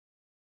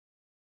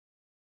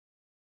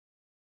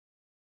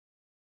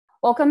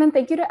Welcome and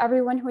thank you to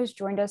everyone who has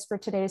joined us for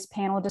today's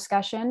panel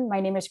discussion.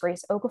 My name is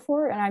Grace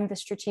Okafor, and I'm the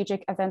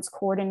Strategic Events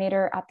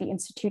Coordinator at the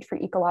Institute for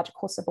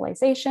Ecological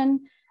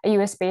Civilization, a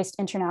US-based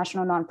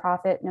international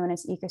nonprofit known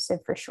as EcoCiv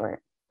for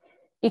short.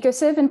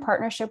 EcoCiv, in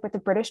partnership with the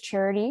British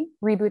charity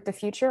Reboot the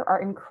Future,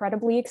 are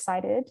incredibly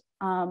excited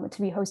to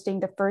be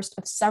hosting the first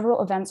of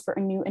several events for a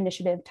new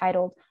initiative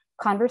titled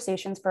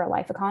Conversations for a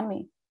Life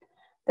Economy.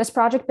 This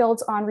project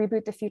builds on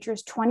Reboot the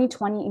Future's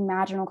 2020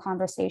 Imaginal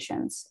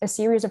Conversations, a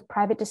series of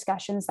private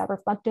discussions that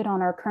reflected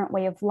on our current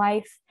way of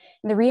life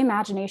and the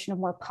reimagination of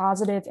more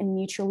positive and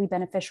mutually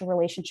beneficial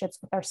relationships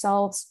with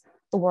ourselves,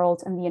 the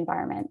world, and the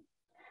environment.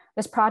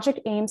 This project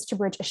aims to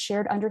bridge a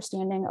shared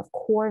understanding of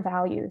core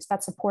values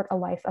that support a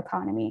life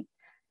economy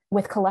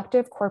with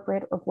collective,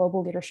 corporate, or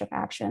global leadership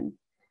action.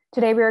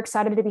 Today, we are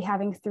excited to be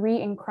having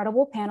three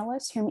incredible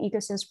panelists whom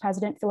EcoCiv's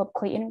President Philip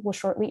Clayton will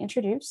shortly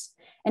introduce.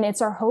 And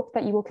it's our hope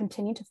that you will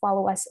continue to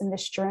follow us in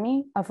this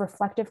journey of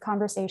reflective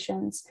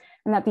conversations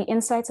and that the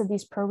insights of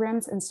these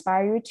programs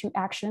inspire you to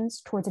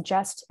actions towards a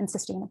just and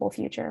sustainable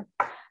future.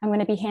 I'm going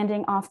to be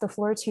handing off the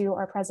floor to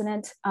our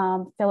President,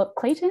 Philip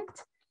Clayton.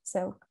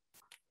 So,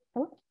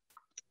 Philip.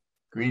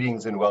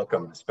 Greetings and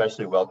welcome,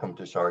 especially welcome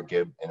to Shar,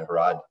 Gib, and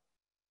Heerad.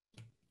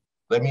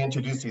 Let me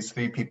introduce these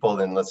three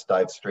people and let's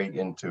dive straight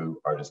into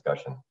our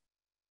discussion.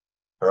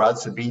 Heerad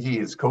Sabeti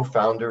is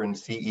co-founder and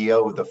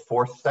CEO of the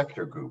Fourth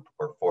Sector Group,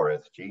 or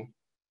 4SG,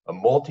 a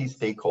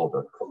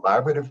multi-stakeholder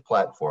collaborative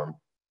platform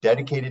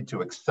dedicated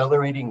to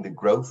accelerating the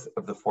growth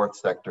of the fourth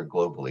sector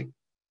globally.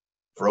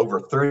 For over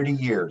 30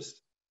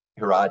 years,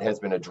 Heerad has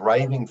been a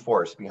driving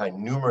force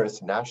behind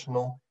numerous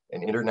national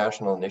and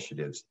international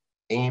initiatives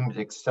aimed at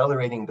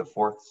accelerating the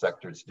fourth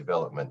sector's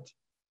development.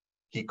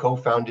 He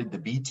co-founded the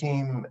B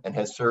Team and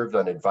has served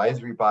on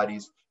advisory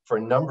bodies for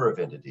a number of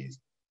entities,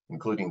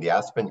 including the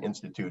Aspen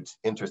Institute's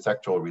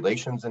Intersectoral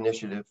Relations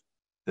Initiative,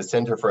 the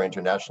Center for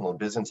International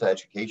Business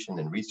Education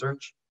and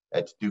Research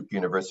at Duke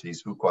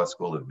University's Fuqua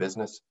School of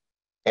Business,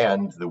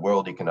 and the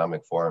World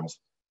Economic Forum's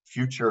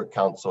Future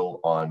Council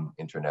on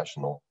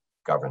International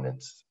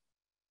Governance.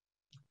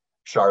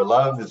 Charmian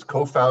Love is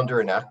co-founder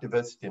and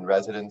activist in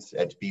residence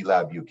at B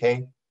Lab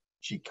UK.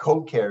 She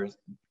co-chairs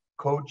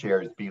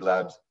B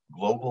Lab's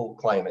Global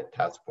Climate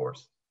Task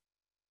Force.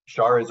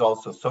 Char is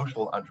also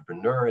social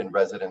entrepreneur in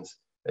residence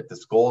at the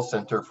Scholl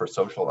Center for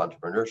Social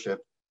Entrepreneurship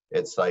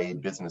at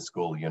Said Business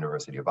School,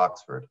 University of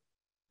Oxford,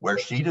 where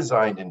she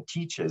designed and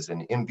teaches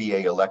an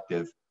MBA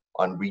elective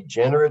on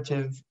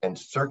regenerative and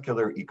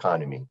circular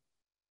economy.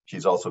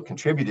 She's also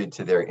contributed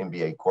to their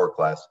MBA core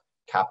class,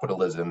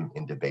 Capitalism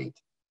in Debate.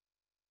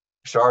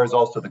 Char is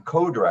also the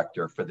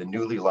co-director for the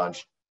newly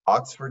launched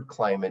Oxford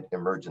Climate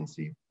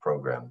Emergency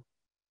Program.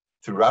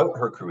 Throughout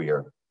her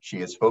career, she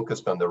has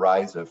focused on the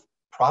rise of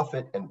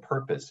profit and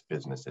purpose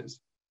businesses,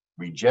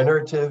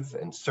 regenerative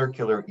and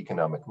circular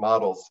economic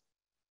models,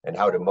 and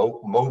how to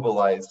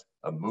mobilize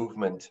a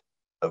movement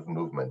of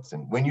movements.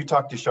 And when you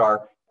talk to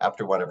Char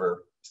after one of her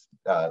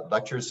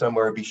lectures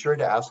somewhere, be sure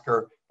to ask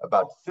her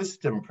about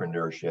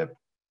systempreneurship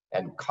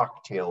and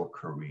cocktail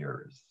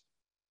careers.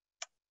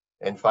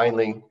 And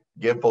finally,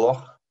 Gib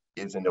Bulloch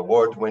is an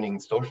award-winning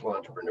social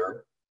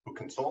entrepreneur who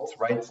consults,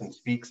 writes, and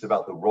speaks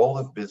about the role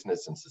of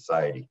business in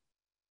society.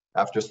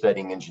 After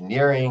studying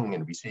engineering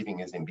and receiving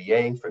his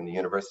MBA from the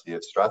University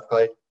of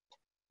Strathclyde,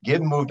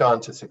 Gib moved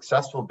on to a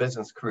successful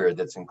business career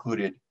that's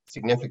included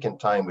significant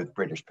time with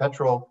British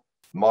Petrol,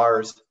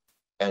 Mars,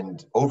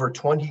 and over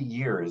 20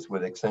 years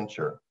with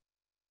Accenture.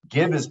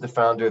 Gib is the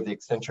founder of the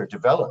Accenture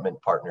Development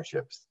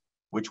Partnerships,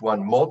 which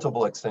won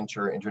multiple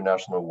Accenture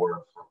International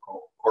Awards for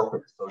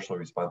corporate social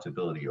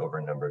responsibility over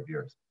a number of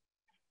years.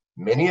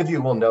 Many of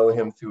you will know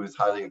him through his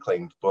highly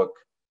acclaimed book,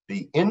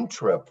 The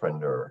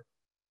Intrapreneur: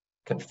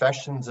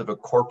 Confessions of a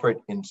Corporate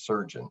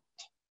Insurgent.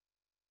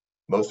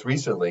 Most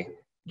recently,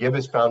 Gib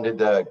has founded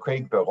the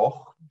Craig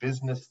Baruch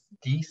Business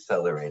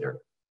Decelerator,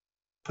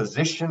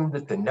 positioned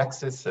at the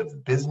nexus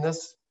of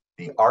business,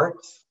 the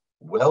arts,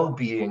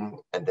 well-being,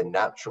 and the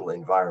natural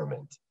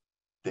environment.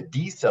 The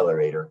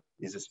Decelerator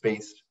is a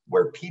space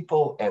where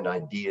people and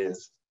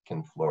ideas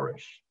can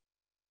flourish.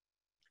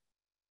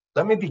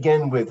 Let me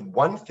begin with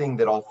one thing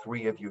that all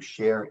three of you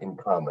share in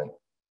common.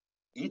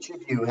 Each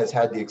of you has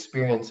had the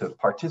experience of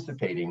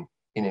participating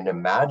in an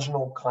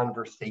imaginal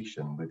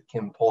conversation with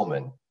Kim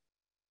Pullman,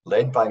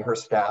 led by her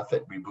staff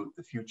at Reboot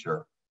the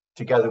Future,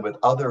 together with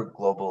other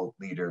global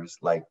leaders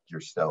like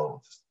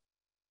yourselves.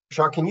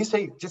 Char, can you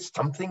say just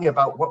something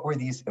about what were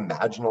these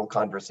imaginal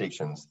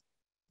conversations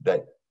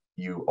that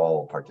you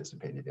all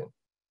participated in?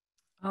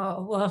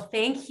 Oh, well,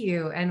 thank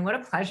you. And what a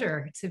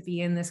pleasure to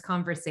be in this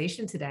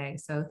conversation today.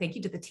 So thank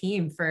you to the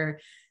team for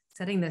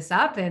setting this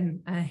up. And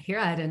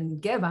Heerad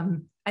and Gib,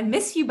 I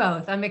miss you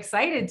both. I'm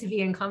excited to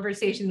be in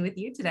conversation with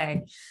you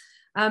today.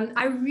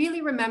 I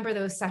really remember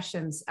those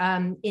sessions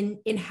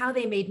in how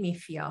they made me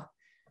feel.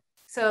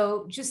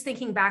 So just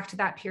thinking back to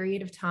that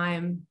period of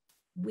time,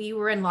 we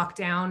were in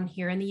lockdown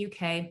here in the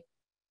UK. I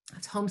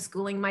was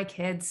homeschooling my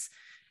kids,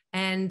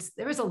 and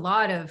there was a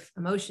lot of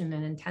emotion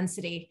and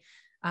intensity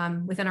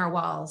within our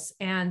walls.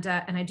 And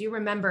I do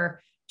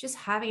remember just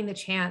having the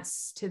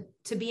chance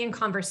to be in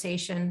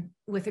conversation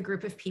with a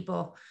group of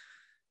people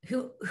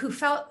who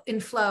felt in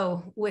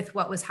flow with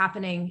what was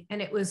happening.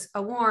 And it was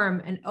a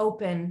warm and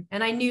open,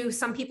 and I knew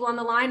some people on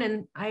the line,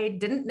 and I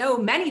didn't know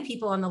many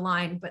people on the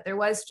line, but there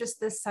was just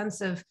this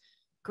sense of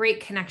great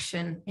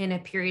connection in a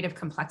period of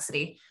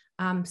complexity.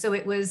 So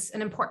it was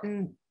an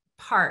important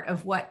part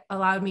of what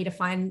allowed me to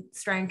find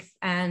strength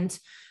and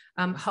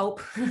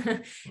hope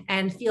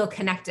and feel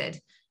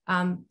connected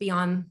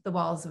beyond the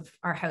walls of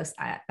our house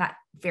at that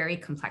very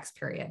complex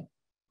period.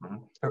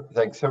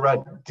 Thanks.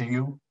 Heerad,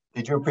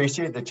 did you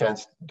appreciate the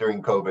chance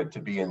during COVID to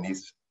be in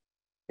these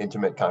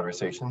intimate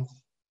conversations?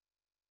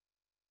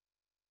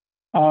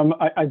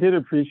 I did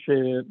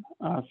appreciate it,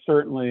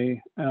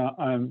 certainly,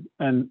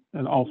 and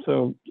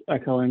also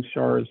echoing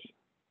Char's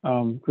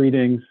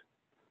greetings.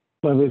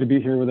 Lovely to be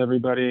here with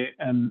everybody,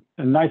 and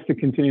nice to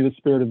continue the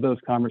spirit of those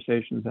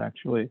conversations,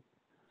 actually.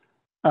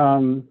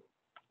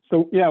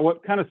 So yeah,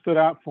 what kind of stood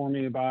out for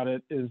me about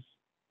it is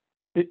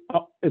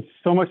it's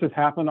so much has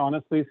happened,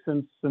 honestly,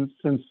 since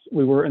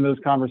we were in those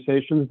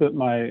conversations, that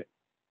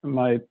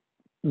my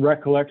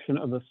recollection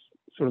of the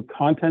sort of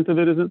content of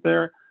it isn't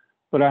there,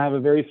 but I have a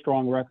very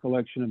strong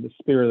recollection of the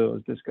spirit of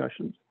those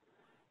discussions.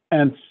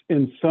 And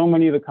in so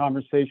many of the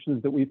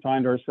conversations that we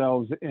find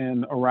ourselves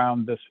in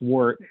around this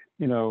work,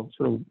 sort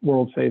of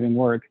world-saving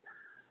work,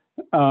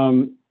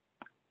 the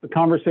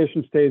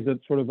conversation stays at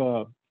sort of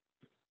a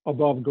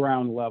above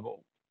ground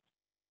level.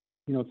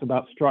 It's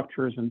about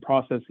structures and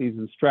processes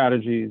and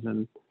strategies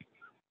and,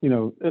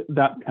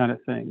 that kind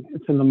of thing.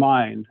 It's in the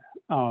mind,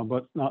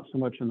 but not so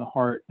much in the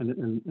heart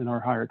and in our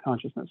higher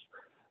consciousness.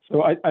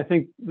 So I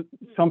think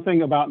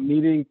something about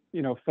meeting,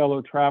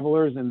 fellow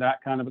travelers in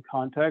that kind of a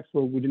context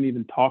where we didn't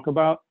even talk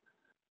about,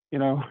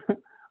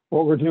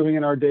 what we're doing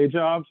in our day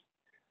jobs,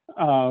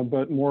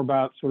 but more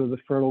about sort of the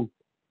fertile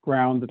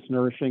ground that's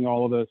nourishing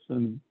all of us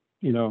and,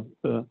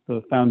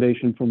 the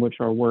foundation from which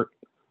our work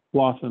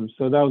blossoms.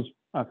 So that was,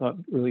 I thought,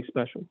 really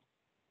special.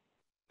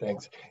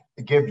 Thanks.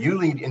 Gib, you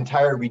lead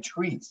entire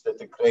retreats at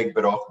the Gib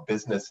Bulloch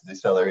Business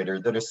Accelerator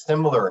that are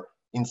similar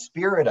in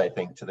spirit, I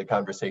think, to the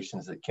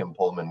conversations that Kim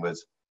Pullman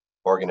was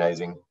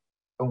organizing.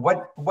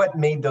 What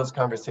made those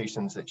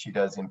conversations that she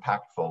does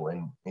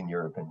impactful in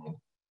your opinion?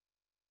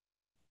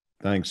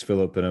 Thanks,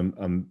 Philip,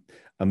 and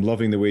I'm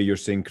loving the way you're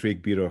saying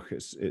Gib Bulloch.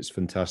 It's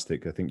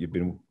fantastic. I think you've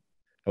been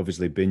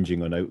obviously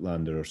binging on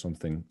Outlander or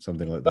something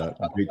like that.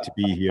 Great to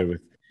be here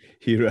with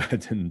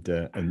Heerad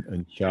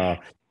and Char.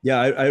 Yeah,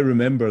 I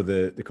remember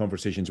the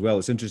conversations well.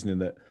 It's interesting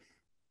that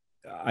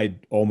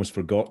I'd almost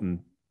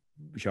forgotten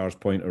Char's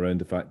point around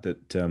the fact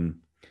that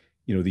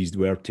these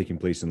were taking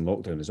place in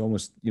lockdown. It's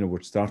almost,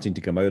 we're starting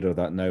to come out of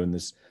that now, and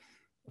this,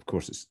 of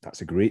course,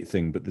 that's a great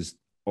thing, but there's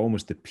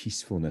almost the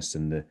peacefulness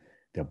and the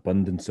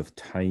abundance of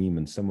time,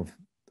 and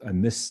I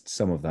missed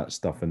some of that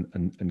stuff,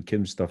 and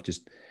Kim's stuff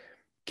just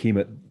came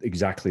at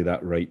exactly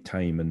that right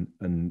time,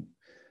 and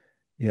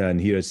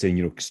here it's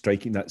saying,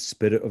 striking that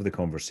spirit of the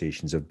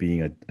conversations of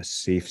being a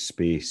safe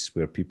space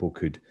where people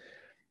could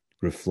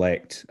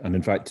reflect. And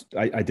in fact,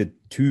 I did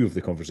two of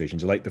the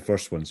conversations. I liked the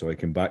first one, so I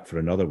came back for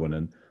another one,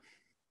 and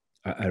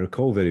I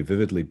recall very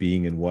vividly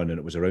being in one, and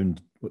it was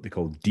around what they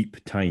call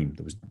deep time.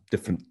 There was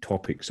different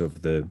topics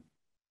of the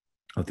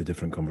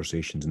different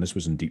conversations, and this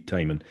was in deep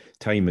time. And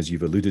time, as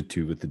you've alluded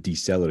to with the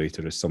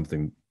decelerator, is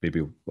something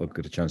maybe I'll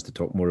get a chance to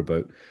talk more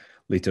about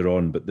later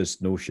on. But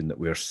this notion that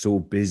we are so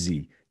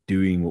busy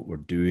doing what we're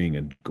doing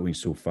and going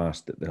so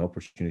fast that the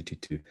opportunity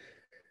to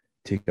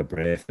take a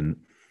breath, and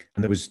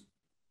there was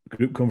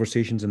group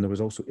conversations, and there was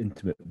also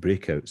intimate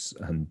breakouts,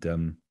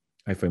 and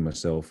I found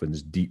myself in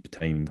this deep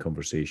time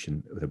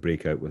conversation with a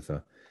breakout with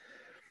a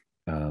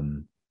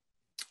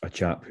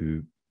chap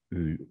who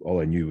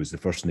all I knew was the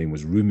first name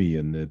was Rumi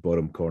in the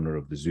bottom corner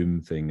of the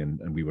Zoom thing,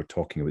 and we were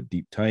talking about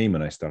deep time,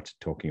 and I started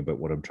talking about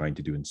what I'm trying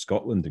to do in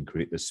Scotland and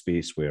create this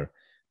space where,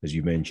 as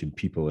you mentioned,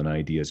 people and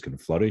ideas can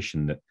flourish,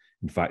 and that,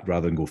 in fact,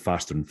 rather than go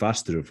faster and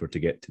faster if we're to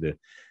get to the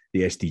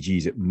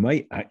SDGs, it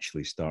might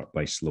actually start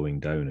by slowing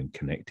down and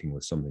connecting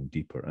with something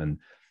deeper.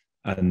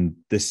 And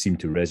this seemed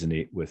to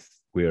resonate with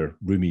where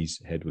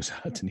Rumi's head was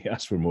at, and he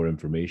asked for more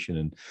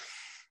information,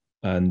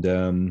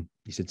 and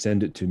he said,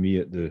 send it to me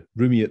at the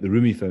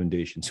Rumi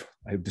Foundation. So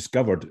I've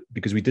discovered,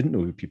 because we didn't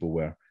know who people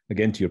were,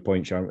 again, to your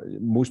point,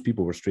 Charmian, most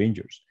people were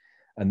strangers,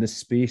 and this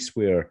space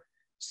where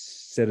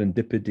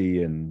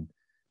serendipity and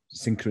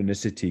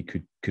synchronicity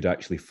could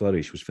actually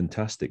flourish was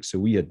fantastic. So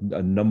we had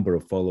a number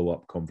of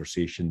follow-up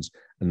conversations,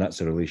 and that's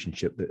a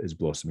relationship that is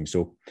blossoming.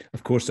 So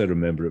of course I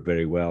remember it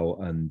very well,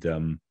 and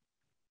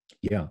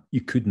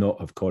you could not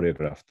have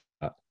choreographed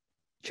that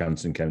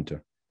chance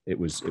encounter. It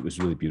was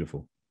really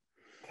beautiful.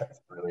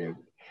 That's brilliant.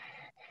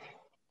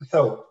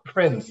 So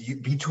friends,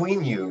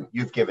 between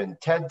you've given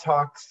TED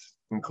Talks,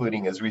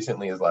 including as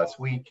recently as last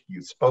week.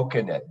 You've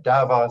spoken at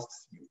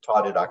Davos, you've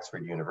taught at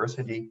Oxford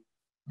University.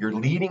 You're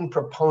leading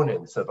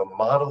proponents of a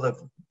model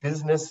of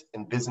business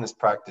and business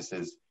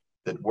practices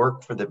that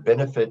work for the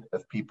benefit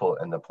of people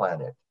and the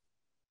planet.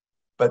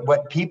 But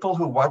what people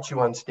who watch you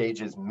on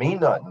stages may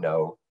not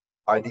know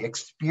are the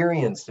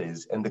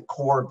experiences and the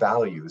core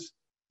values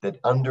that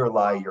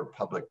underlie your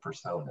public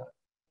persona.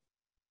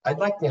 I'd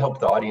like to help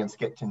the audience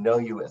get to know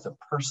you as a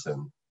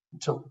person,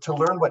 to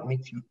learn what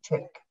makes you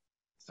tick.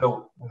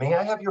 So may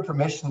I have your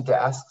permission to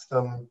ask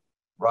some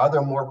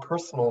rather more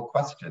personal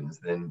questions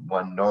than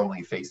one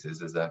normally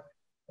faces as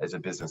a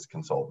business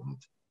consultant?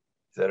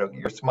 Is that okay?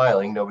 You're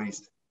smiling,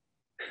 nobody's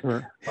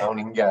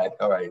frowning yet.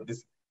 All right.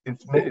 I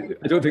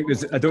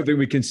don't think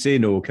we can say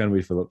no, can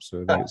we, Philip?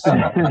 So that's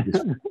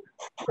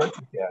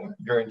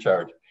you're in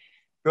charge.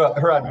 Well,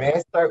 Heerad, may I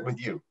start with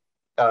you?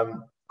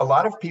 A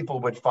lot of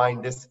people would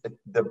find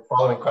the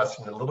following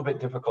question a little bit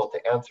difficult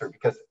to answer,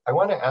 because I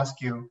want to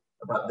ask you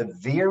about the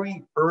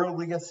very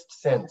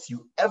earliest sense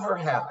you ever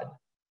had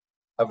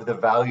of the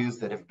values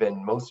that have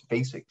been most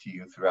basic to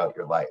you throughout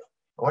your life.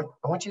 I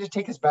want you to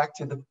take us back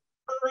to the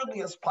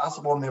earliest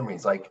possible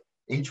memories, like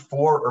age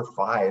 4 or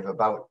 5,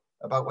 about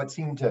what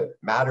seemed to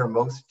matter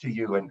most to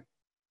you. And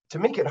to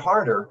make it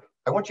harder,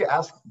 I want you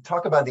to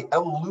talk about the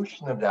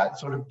evolution of that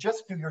sort of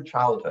just through your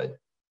childhood.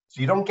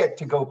 So you don't get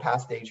to go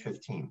past age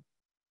 15.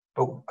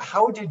 But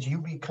how did you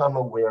become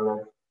aware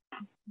of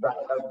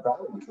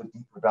values, the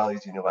deeper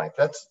values in your life?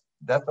 That's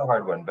a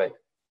hard one, but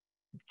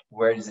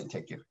where does it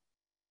take you?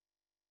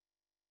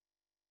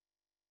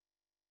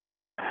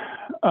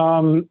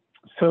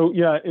 So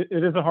yeah,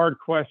 it is a hard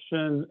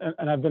question,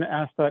 and I've been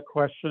asked that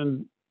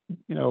question,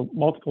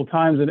 multiple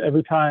times, and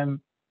every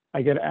time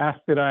I get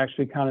asked it, I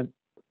actually kind of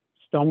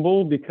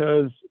stumble,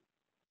 because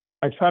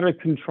I try to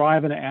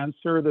contrive an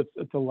answer that's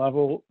at the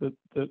level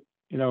that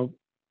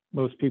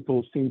most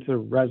people seem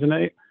to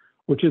resonate,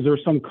 which is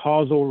there's some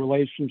causal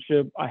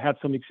relationship. I had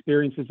some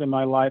experiences in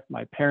my life.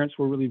 My parents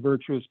were really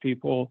virtuous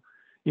people.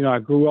 I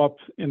grew up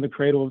in the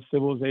cradle of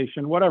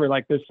civilization, whatever.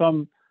 Like there's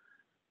some,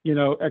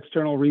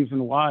 external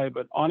reason why,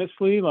 but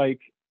honestly, I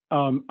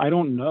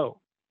don't know.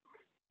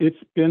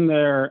 It's been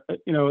there,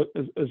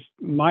 as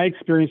my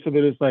experience of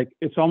it is like,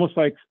 it's almost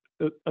like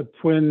a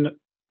twin,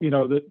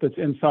 that's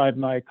inside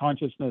my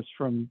consciousness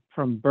from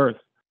birth.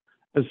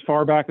 As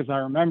far back as I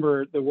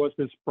remember, there was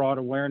this broad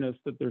awareness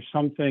that there's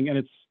something, and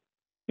it's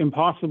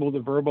impossible to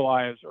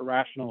verbalize or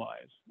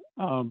rationalize,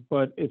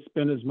 but it's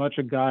been as much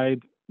a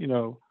guide,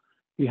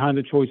 behind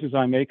the choices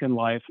I make in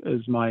life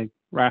as my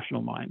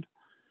rational mind.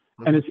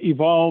 And it's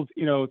evolved,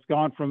 it's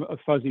gone from a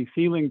fuzzy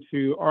feeling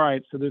to, all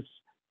right, so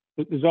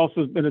there's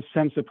also been a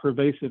sense of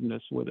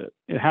pervasiveness with it.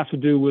 It has to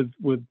do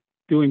with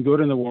doing good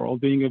in the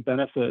world, being of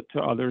benefit to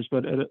others,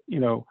 but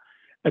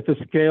at the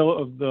scale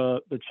of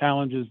the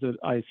challenges that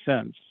I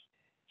sense.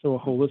 So a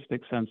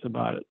holistic sense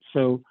about it.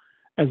 So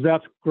as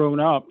that's grown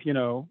up,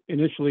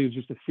 initially it was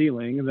just a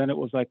feeling, and then it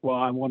was like, well,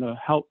 I want to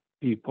help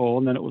people.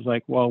 And then it was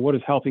like, well, what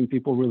does helping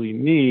people really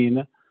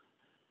mean?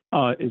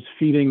 Is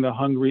feeding the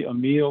hungry a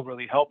meal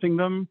really helping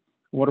them?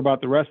 What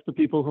about the rest of the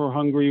people who are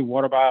hungry?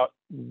 What about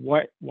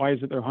why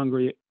is it they're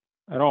hungry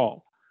at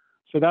all?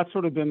 So that's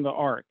sort of been the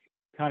arc,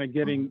 kind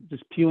of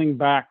just peeling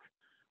back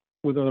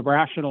with a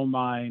rational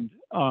mind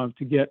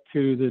to get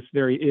to this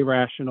very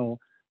irrational,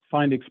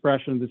 find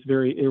expression of this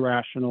very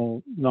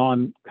irrational,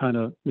 non-kind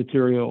of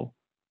material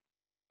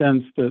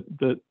sense that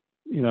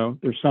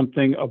there's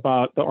something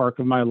about the arc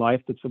of my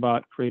life that's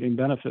about creating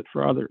benefit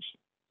for others.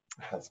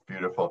 That's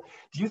beautiful.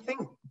 Do you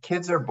think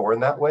kids are born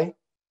that way?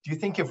 Do you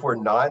think if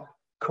we're not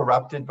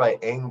corrupted by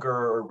anger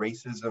or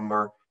racism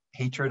or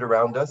hatred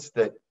around us,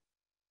 that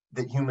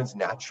humans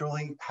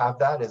naturally have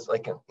that as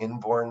like an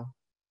inborn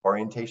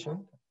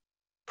orientation?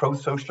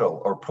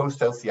 Pro-social or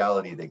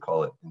pro-sociality, they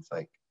call it in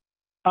psych.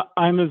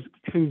 I'm as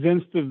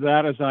convinced of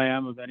that as I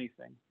am of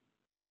anything.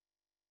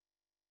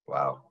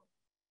 Wow.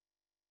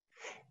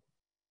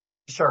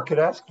 Char, could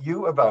I ask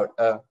you about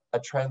a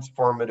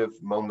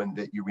transformative moment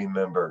that you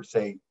remember,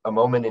 say a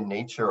moment in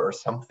nature or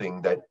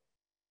something that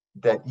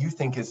you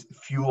think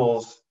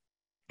fuels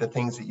the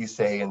things that you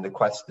say and the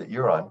quest that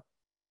you're on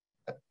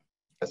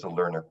as a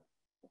learner?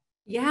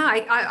 Yeah,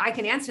 I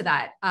can answer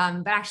that.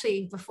 But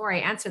actually, before I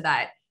answer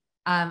that,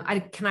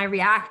 can I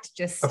react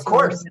just of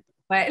course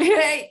what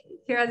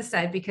Heerad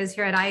said? Because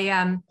Heerad,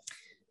 I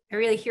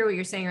really hear what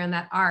you're saying around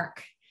that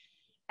arc.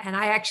 And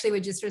I actually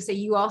would just sort of say,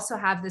 you also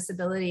have this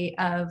ability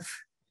of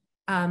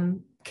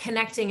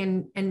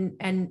connecting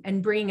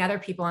and bringing other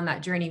people on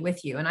that journey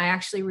with you. And I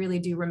actually really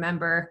do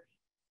remember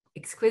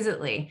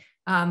exquisitely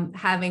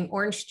having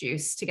orange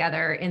juice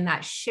together in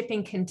that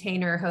shipping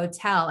container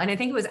hotel. And I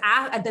think it was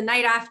at the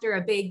night after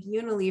a big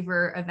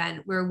Unilever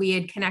event where we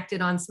had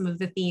connected on some of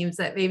the themes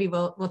that maybe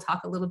we'll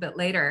talk a little bit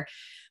later.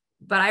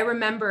 But I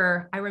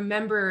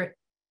remember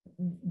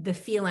the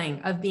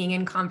feeling of being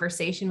in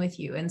conversation with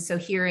you. And so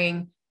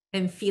hearing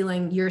and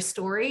feeling your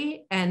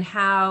story and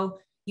how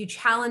you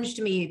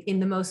challenged me in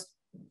the most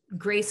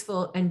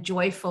graceful and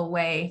joyful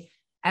way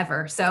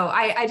ever. So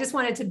I just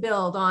wanted to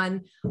build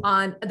on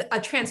a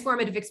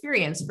transformative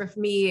experience. For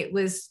me, it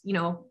was,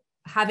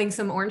 having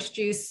some orange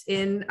juice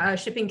in a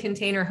shipping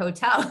container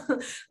hotel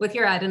with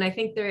Heerad. And I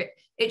think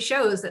it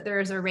shows that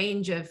there's a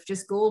range of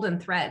just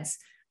golden threads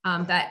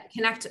that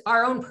connect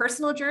our own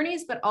personal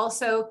journeys, but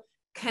also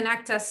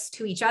connect us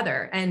to each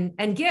other. And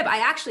Gib, I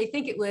actually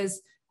think it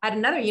was at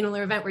another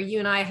Unilever event where you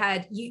and I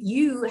had,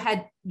 you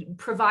had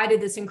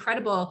provided this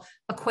incredible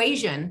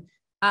equation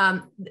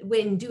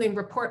when doing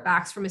report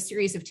backs from a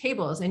series of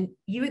tables. And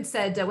you had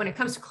said when it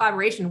comes to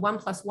collaboration, 1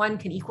 + 1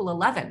 can equal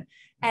 11.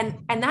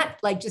 And that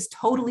like just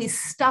totally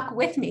stuck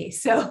with me.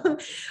 So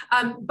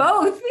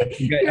both.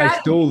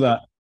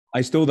 I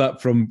stole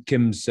that from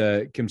Kim's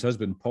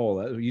husband,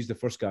 Paul. He's the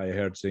first guy I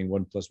heard saying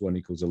 1 +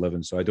 1 =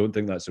 11. So I don't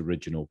think that's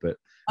original, but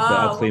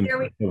I'll claim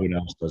everyone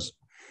else does.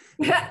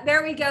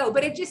 There we go.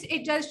 But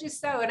it does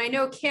just so. And I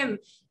know Kim,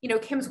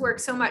 Kim's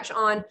worked so much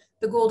on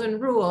the golden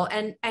rule.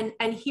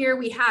 And here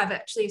we have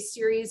actually a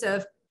series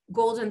of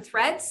golden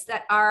threads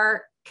that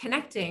are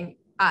connecting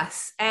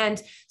us.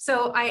 And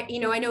so I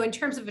know in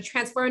terms of a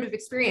transformative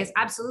experience,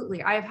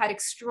 absolutely. I have had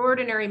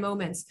extraordinary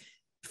moments.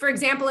 For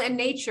example, in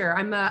nature,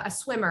 I'm a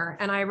swimmer,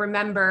 and I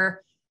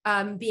remember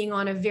being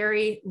on a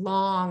very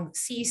long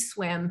sea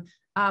swim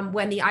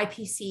when the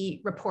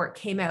IPC report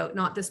came out,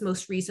 not this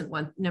most recent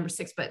one, number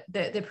 6, but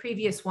the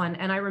previous one.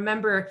 And I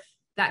remember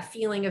that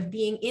feeling of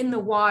being in the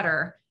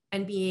water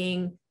and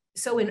being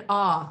so in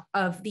awe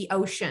of the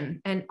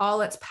ocean and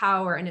all its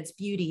power and its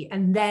beauty.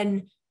 And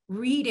then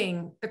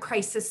reading the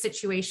crisis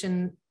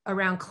situation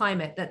around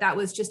climate, that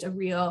was just a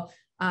real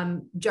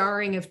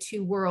jarring of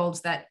two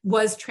worlds that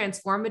was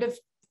transformative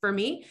for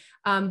me.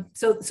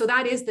 So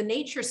that is the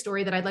nature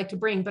story that I'd like to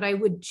bring, but I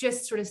would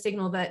just sort of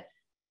signal that,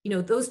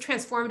 those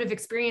transformative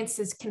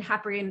experiences can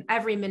happen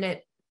every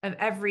minute of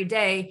every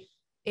day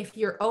if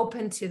you're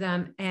open to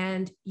them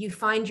and you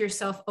find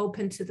yourself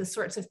open to the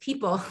sorts of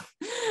people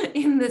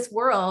in this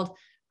world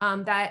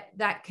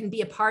that can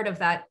be a part of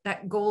that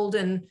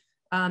golden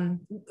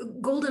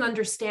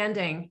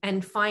understanding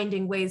and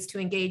finding ways to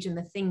engage in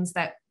the things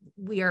that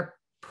we are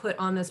put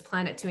on this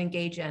planet to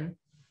engage in.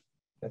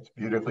 That's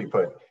beautifully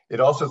put. It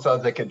also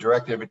sounds like a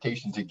direct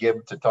invitation to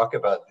Gib to talk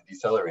about the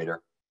decelerator.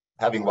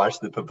 Having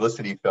watched the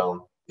publicity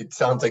film, it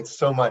sounds like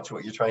so much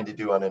what you're trying to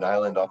do on an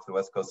island off the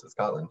west coast of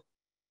Scotland.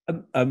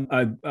 I'm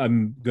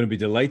going to be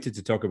delighted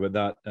to talk about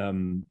that.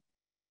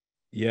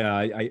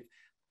 I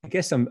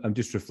guess I'm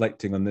just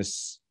reflecting on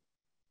this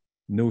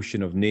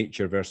notion of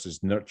nature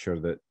versus nurture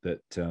that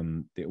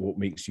what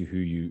makes you who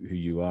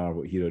you are,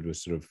 what Heerad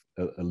was sort of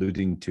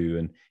alluding to.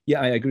 And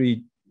yeah, I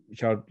agree,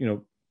 Char,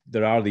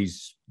 there are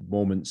these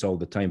moments all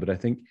the time, but I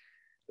think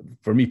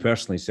for me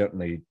personally,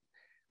 certainly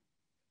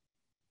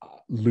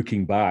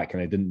looking back,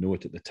 and I didn't know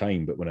it at the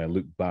time, but when I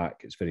look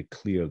back, it's very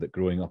clear that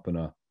growing up on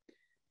a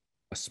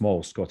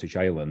small Scottish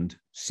island,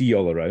 sea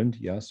all around,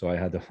 yeah, so I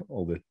had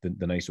all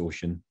the nice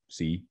ocean,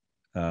 sea,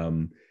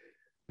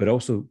 but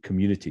also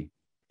community,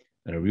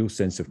 and a real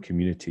sense of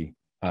community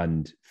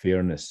and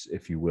fairness,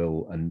 if you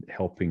will, and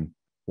helping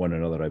one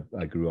another.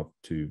 I grew up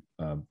to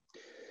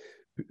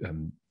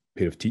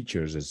pair of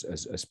teachers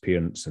as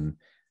parents, and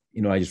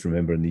I just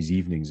remember in these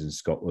evenings in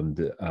Scotland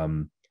that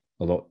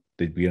a lot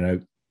they'd be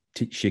out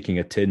shaking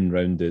a tin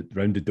round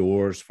the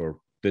doors for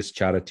this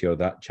charity or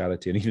that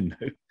charity. And even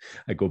now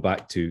I go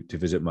back to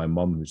visit my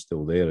mum, who's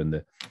still there,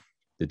 and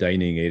the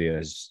dining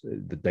area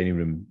the dining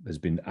room has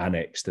been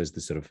annexed as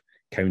the sort of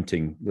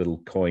counting little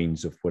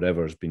coins of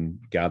whatever has been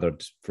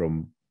gathered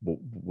from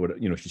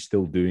what she's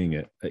still doing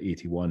it at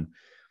 81.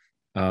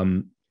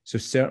 So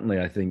certainly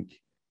I think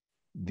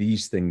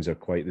these things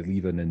they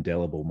leave an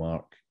indelible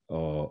mark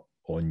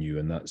on you,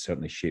 and that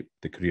certainly shaped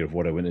the career of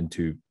what I went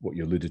into, what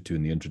you alluded to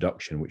in the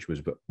introduction, which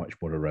was much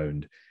more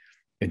around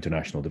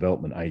international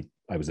development.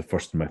 I was the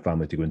first in my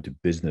family to go into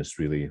business,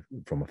 really,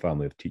 from a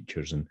family of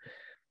teachers,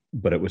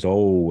 but it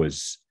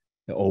always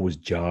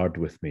jarred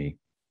with me,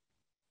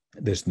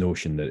 this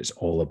notion that it's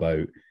all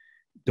about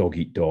dog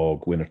eat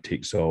dog, winner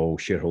takes all,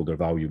 shareholder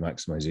value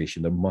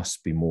maximization. There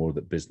must be more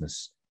that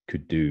business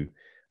could do.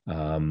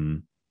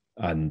 And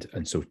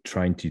so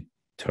trying to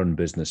turn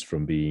business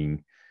from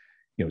being,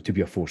 to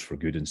be a force for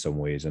good in some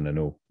ways. And I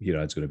know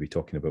Heerad's going to be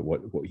talking about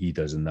what he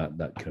does in that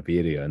kind of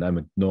area. And I'm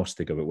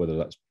agnostic about whether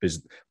that's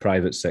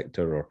private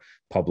sector or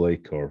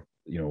public or,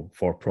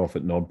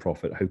 for-profit,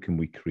 non-profit. How can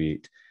we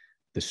create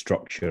the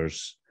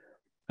structures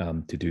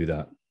to do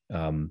that?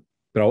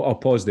 But I'll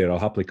pause there. I'll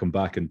happily come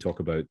back and talk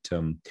about,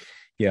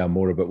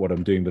 more about what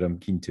I'm doing, but I'm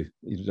keen to,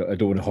 I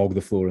don't want to hog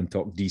the floor and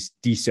talk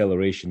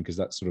deceleration, because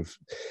that's sort of,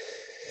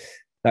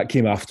 that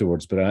came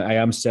afterwards, but I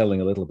am selling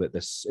a little bit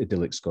this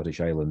idyllic Scottish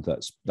island.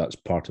 That's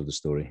part of the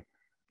story.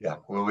 Yeah,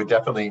 well, we'll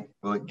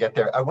get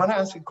there. I want to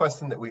ask a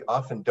question that we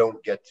often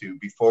don't get to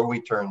before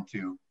we turn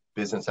to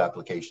business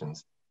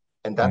applications.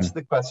 And that's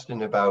the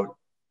question about,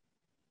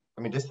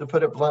 just to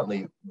put it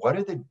bluntly, what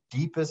are the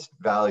deepest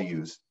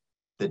values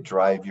that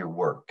drive your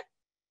work?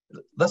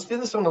 Let's do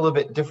this one a little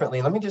bit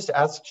differently. Let me just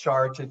ask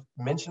Char to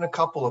mention a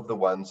couple of the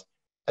ones,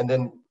 and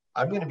then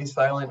I'm going to be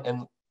silent,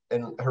 and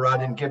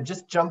Heerad and Gib,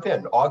 just jump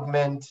in,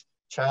 augment,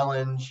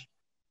 challenge,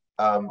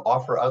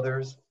 offer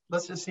others.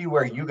 Let's just see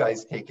where you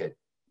guys take it.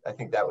 I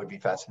think that would be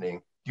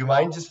fascinating. Do you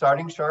mind just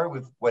starting, Char,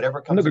 with whatever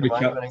comes to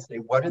mind when I say,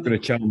 what are the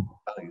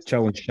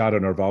challenge Char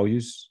on our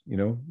values,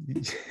 You're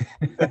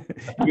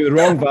the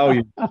wrong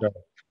values, Char.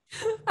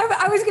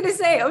 I was going to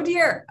say, oh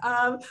dear.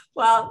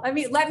 Well,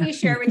 let me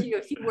share with you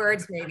a few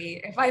words,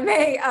 maybe, if I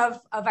may, of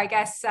I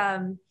guess,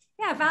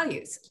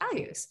 values.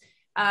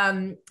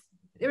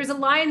 There was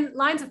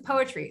lines of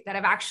poetry that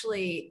have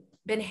actually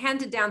been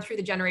handed down through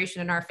the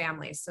generation in our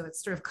families. So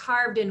it's sort of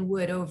carved in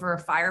wood over a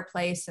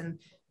fireplace and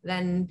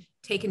then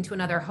taken to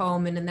another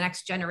home and in the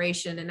next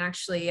generation. And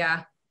actually,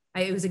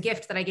 it was a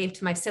gift that I gave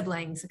to my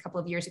siblings a couple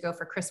of years ago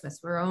for Christmas,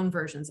 our own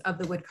versions of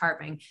the wood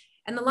carving.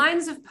 And the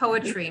lines of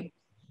poetry,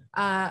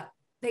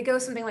 they go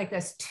something like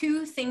this: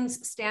 two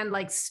things stand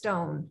like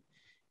stone,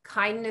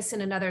 kindness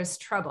in another's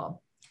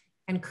trouble,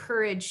 and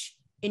courage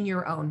in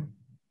your own.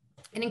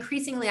 And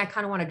increasingly, I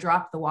kind of want to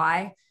drop the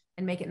why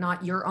and make it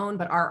not your own,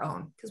 but our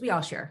own, because we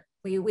all share.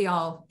 We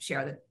all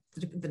share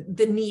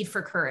the need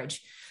for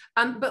courage.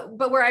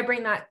 But where I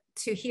bring that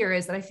to here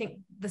is that I think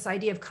this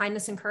idea of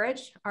kindness and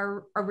courage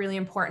are really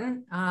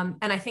important. And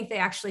I think they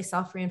actually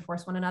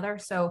self-reinforce one another.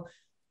 So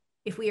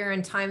if we are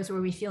in times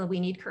where we feel we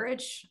need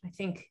courage, I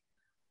think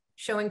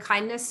showing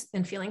kindness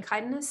and feeling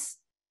kindness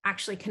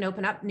actually can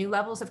open up new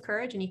levels of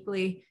courage, and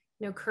equally,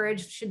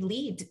 courage should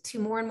lead to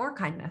more and more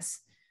kindness.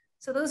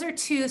 So those are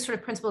two sort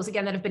of principles,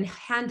 again, that have been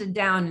handed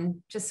down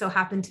and just so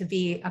happen to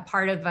be a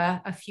part of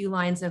a few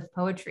lines of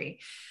poetry.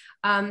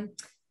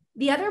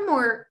 The other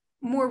more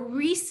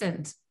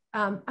recent,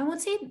 I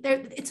won't say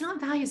it's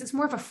not values, it's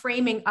more of a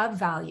framing of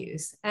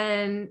values.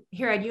 And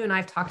Heerad, you and I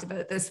have talked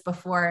about this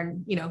before,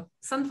 and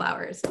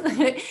sunflowers.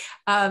 And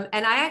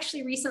I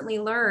actually recently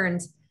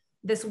learned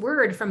this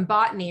word from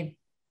botany,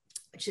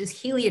 which is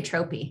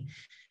heliotropy.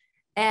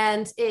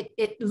 And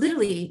it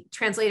literally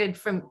translated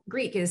from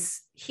Greek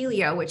is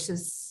helio, which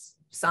is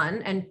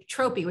sun, and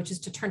tropy, which is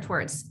to turn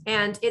towards.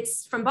 And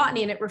it's from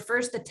botany, and it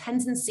refers to the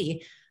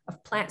tendency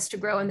of plants to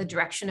grow in the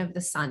direction of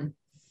the sun.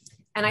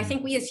 And I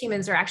think we as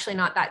humans are actually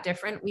not that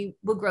different. We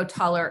will grow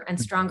taller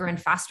and stronger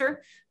and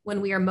faster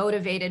when we are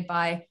motivated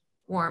by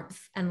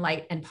warmth and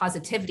light and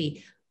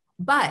positivity.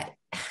 But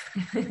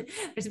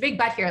there's a big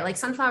but here. Like,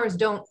 sunflowers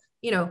don't,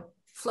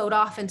 float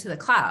off into the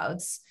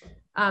clouds.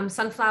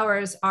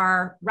 Sunflowers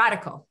are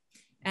radical,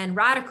 and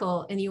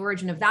radical in the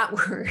origin of that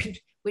word,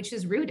 which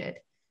is rooted.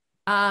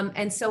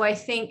 And so I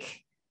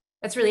think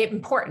that's really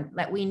important,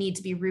 that we need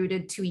to be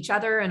rooted to each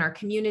other and our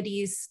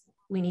communities.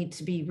 We need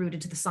to be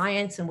rooted to the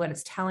science and what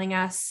it's telling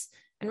us,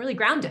 and really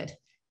grounded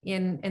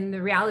in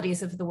the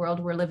realities of the world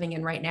we're living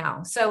in right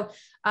now. So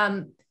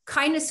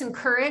kindness and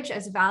courage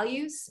as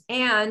values,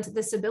 and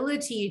this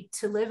ability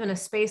to live in a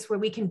space where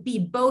we can be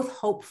both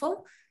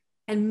hopeful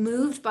and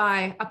moved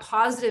by a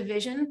positive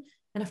vision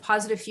and a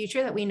positive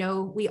future that we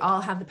know we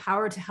all have the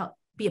power to help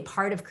be a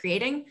part of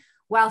creating,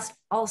 whilst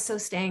also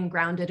staying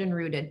grounded and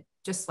rooted,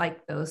 just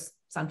like those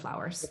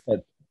sunflowers.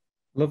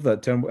 Love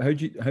that term. How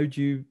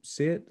do you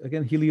say it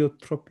again?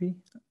 Heliotropy?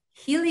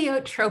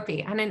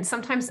 Heliotropy. And then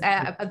sometimes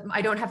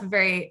I don't have a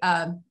very,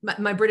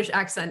 my British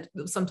accent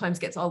sometimes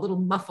gets a little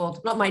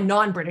muffled. Not my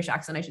non-British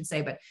accent, I should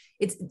say, but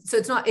it's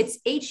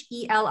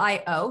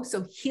Helio.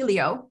 So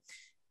helio.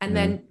 And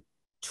then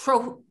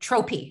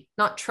tropy,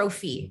 not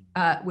trophy,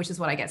 which is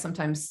what I get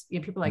sometimes.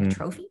 People like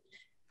trophy,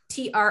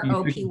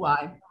 TROPY,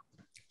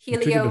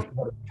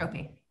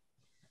 heliotropy.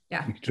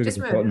 Yeah, just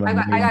remember,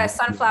 I got a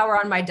sunflower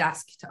on my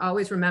desk to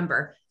always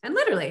remember. And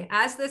literally,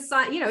 as the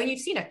sun, and you've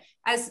seen it,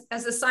 as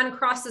the sun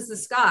crosses the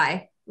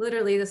sky,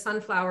 literally the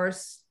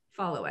sunflowers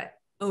follow it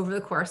over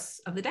the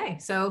course of the day.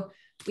 So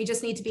we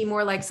just need to be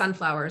more like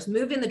sunflowers,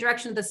 move in the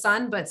direction of the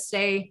sun, but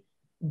stay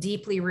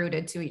deeply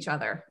rooted to each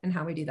other and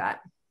how we do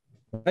that.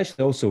 I'm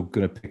actually also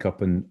going to pick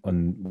up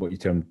on what you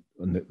termed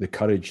on the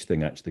courage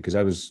thing, actually, because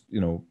I was,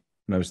 when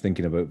I was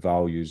thinking about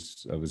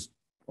values, I was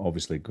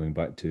obviously going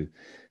back to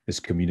this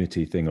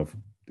community thing of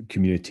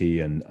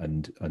community and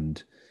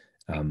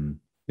the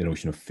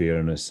notion of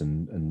fairness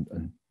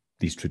and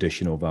these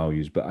traditional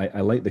values. But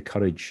I like the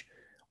courage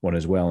one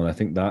as well. And I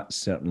think that's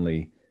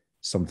certainly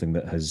something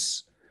that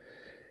has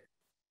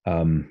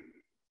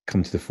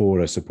come to the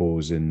fore, I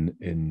suppose,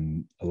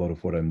 in a lot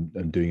of what I'm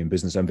doing in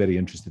business. I'm very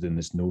interested in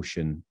this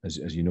notion, as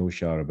you know,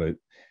 Shar, about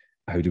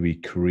how do we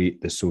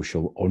create the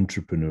social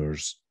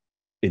entrepreneurs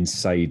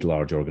inside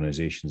large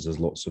organizations. There's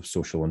lots of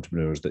social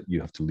entrepreneurs that you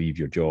have to leave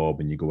your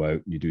job and you go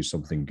out and you do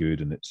something good,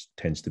 and it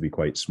tends to be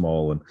quite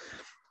small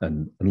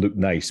and look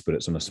nice, but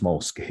it's on a small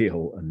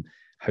scale. And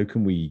how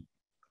can we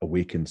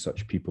awaken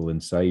such people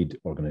inside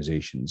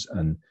organizations?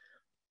 And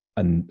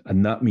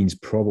that means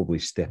probably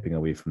stepping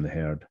away from the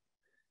herd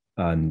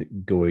and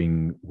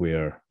going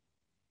where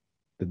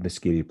the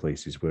scary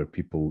places where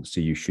people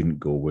say you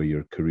shouldn't go, where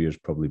your career's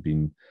probably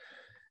been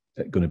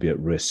going to be at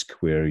risk,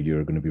 where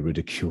you're going to be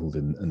ridiculed,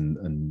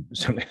 and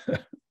certainly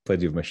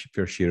plenty of my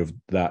fair share of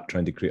that,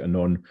 trying to create a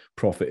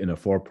non-profit in a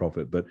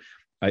for-profit. But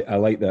I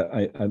like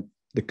that.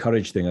 The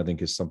courage thing, I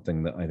think, is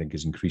something that I think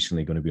is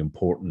increasingly going to be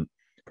important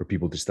for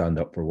people to stand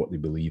up for what they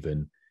believe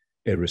in,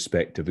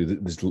 irrespective.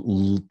 There's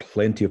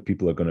plenty of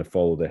people are going to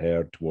follow the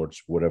herd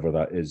towards whatever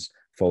that is,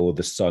 follow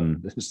the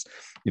sun.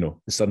 The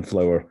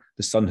sunflower,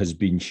 the sun has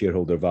been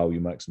shareholder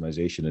value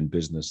maximization in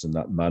business and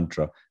that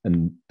mantra,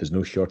 and there's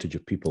no shortage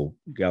of people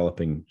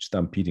galloping,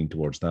 stampeding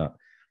towards that.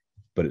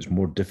 but it's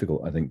more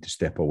difficult, I think, to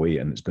step away,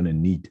 and it's going to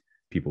need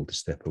people to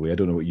step away. I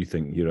don't know what you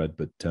think, Heerad,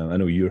 but I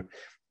know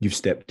you've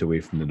stepped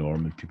away from the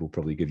norm, and people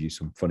probably give you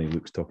some funny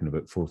looks talking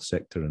about fourth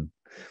sector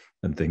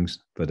and things,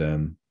 but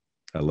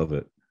I love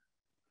it.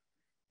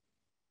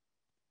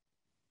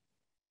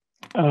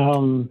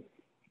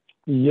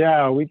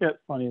 Yeah, we get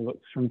funny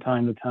looks from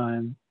time to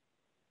time.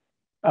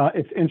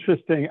 It's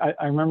interesting.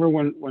 I remember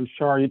when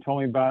Char, you told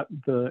me about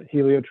the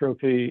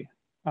heliotropy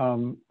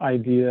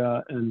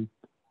idea and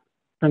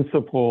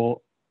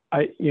principle.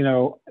 I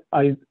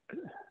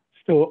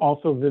still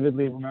also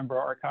vividly remember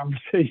our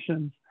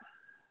conversations.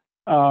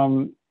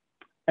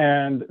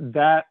 And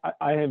that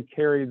I have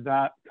carried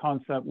that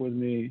concept with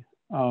me,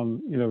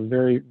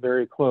 very,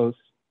 very close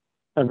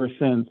ever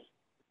since.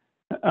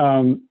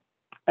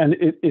 And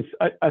it's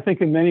I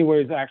think in many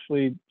ways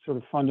actually sort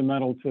of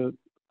fundamental to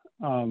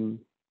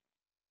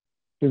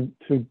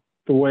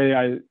the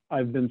way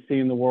I've been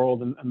seeing the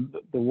world and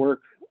the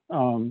work,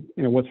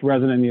 what's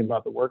resonating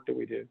about the work that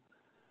we do.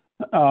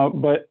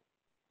 But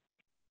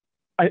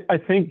I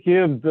think,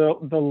 Gib,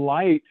 the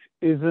light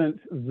isn't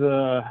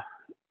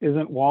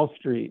Wall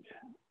Street.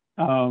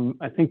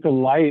 I think the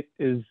light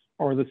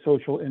are the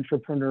social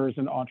entrepreneurs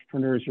and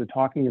entrepreneurs you're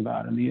talking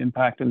about, and the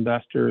impact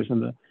investors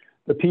and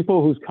the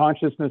people whose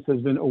consciousness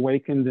has been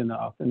awakened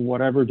enough in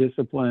whatever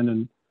discipline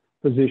and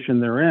position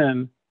they're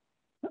in,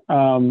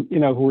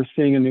 who are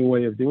seeing a new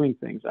way of doing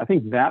things. I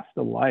think that's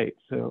the light.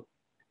 So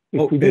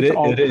if we just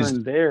all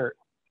turn there,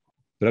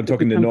 but I'm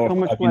talking the North. So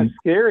much less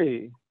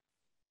scary.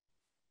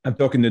 I'm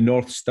talking the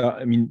North Star.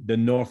 I mean, the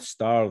North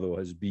Star, though,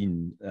 has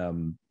been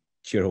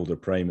shareholder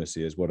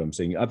primacy, is what I'm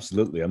saying.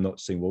 Absolutely. I'm not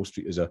saying Wall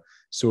Street is a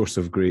source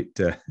of great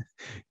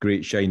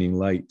shining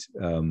light.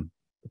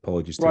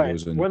 Apologies to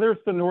those. Whether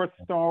it's the North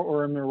Star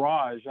or a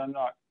mirage, I'm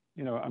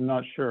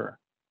not sure.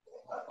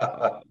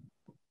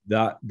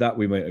 That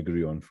we might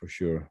agree on for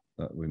sure.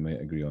 That we might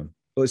agree on.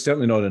 Well, it's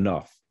certainly not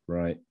enough,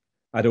 right?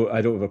 I don't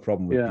have a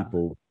problem with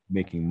people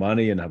making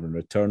money and having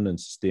return and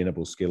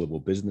sustainable,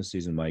 scalable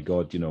businesses. And my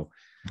God, I was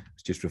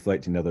just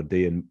reflecting the other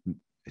day, and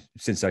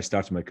since I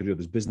started my career,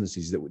 there's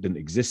businesses that didn't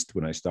exist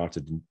when I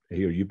started. And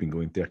here you've been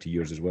going 30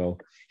 years as well,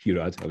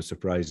 Heerad. I was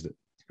surprised that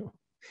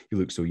you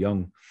look so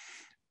young.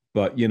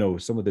 But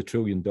some of the $1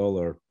 trillion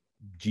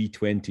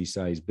G20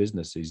 size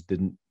businesses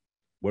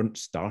weren't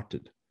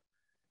started.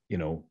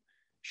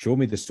 Show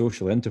me the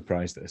social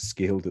enterprise that has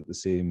scaled at the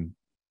same.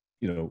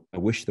 I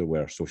wish there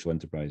were social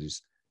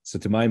enterprises. So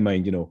to my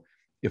mind,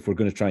 if we're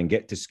going to try and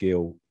get to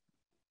scale,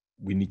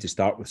 we need to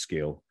start with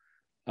scale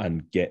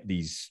and get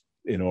these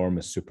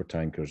enormous super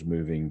tankers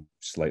moving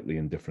slightly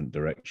in different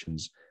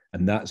directions.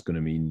 And that's going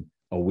to mean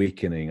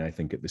awakening, I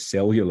think, at the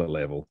cellular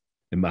level,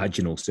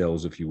 imaginal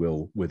cells, if you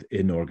will,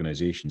 within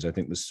organizations. I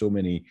think there's so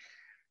many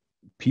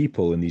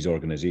people in these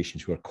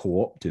organizations who are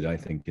co-opted, I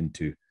think,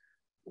 into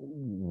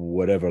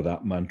whatever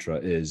that mantra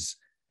is,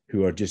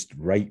 who are just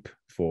ripe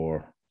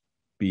for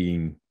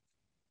being,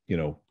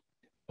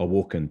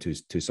 awoken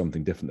to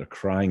something different. They're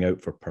crying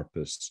out for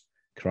purpose,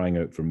 crying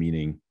out for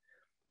meaning.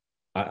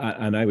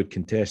 And I would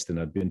contest, and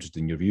I'd be interested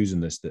in your views on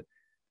this, that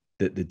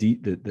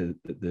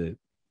the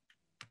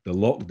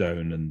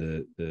lockdown and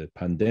the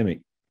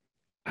pandemic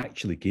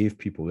actually gave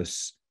people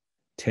this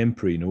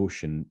temporary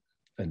notion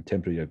and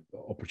temporary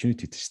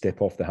opportunity to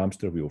step off the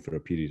hamster wheel for a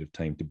period of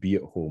time, to be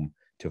at home,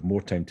 to have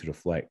more time to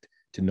reflect,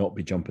 to not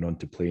be jumping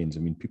onto planes.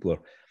 I mean, people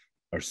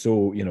are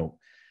so,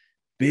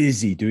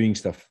 busy doing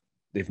stuff.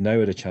 They've now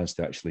had a chance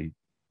to actually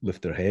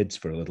lift their heads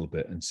for a little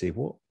bit and say,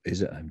 what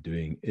is it I'm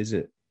doing? Is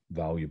it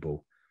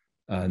valuable?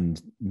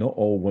 And not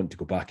all want to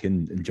go back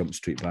in and jump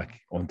straight back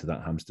onto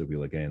that hamster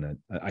wheel again.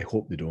 I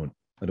hope they don't.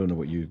 I don't know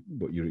what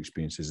your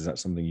experience is. Is that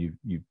something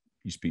you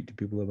speak to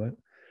people about?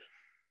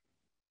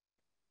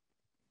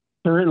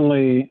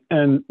 Certainly.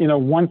 And,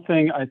 one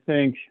thing I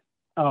think,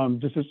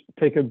 just to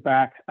take it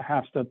back a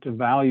half step to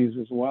values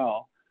as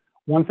well,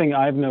 one thing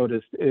I've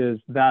noticed is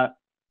that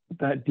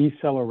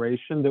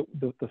deceleration,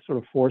 the sort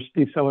of forced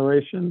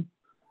deceleration,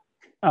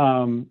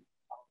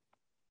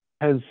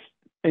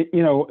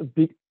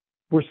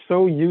 we're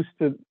so used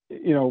to,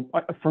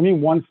 for me,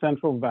 one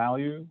central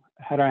value,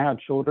 had I had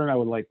children, I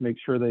would make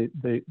sure they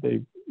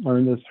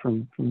learn this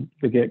from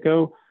the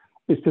get-go,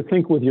 is to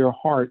think with your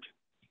heart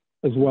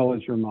as well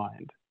as your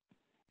mind.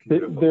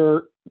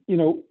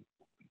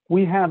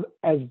 We have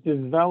as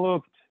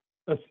developed,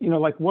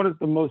 what is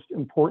the most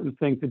important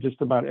thing to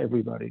just about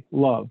everybody?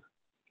 Love.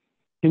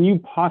 Can you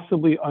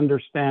possibly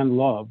understand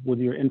love with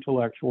your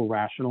intellectual,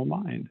 rational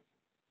mind?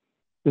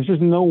 There's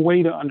just no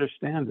way to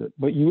understand it,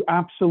 but you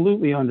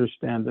absolutely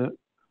understand it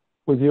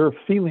with your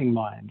feeling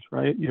mind,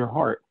 right? Your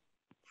heart.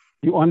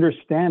 You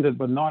understand it,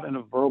 but not in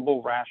a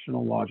verbal,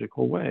 rational,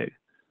 logical way.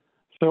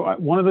 So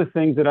one of the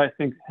things that I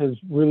think has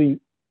really,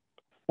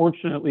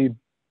 fortunately,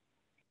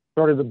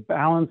 started to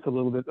balance a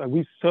little bit,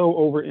 we so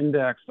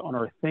over-indexed on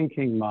our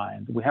thinking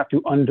mind. We have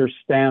to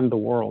understand the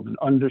world and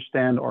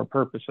understand our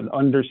purpose and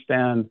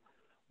understand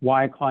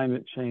why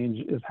climate change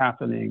is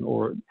happening,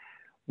 or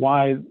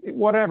why,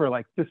 whatever,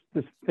 this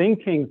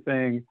thinking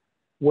thing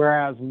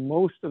Whereas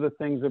most of the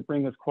things that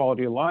bring us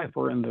quality of life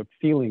are in the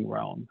feeling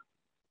realm.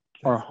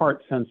 Our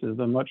heart senses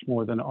them much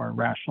more than our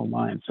rational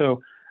mind.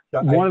 So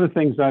one of the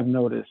things I've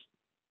noticed,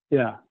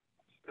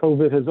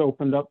 COVID has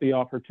opened up the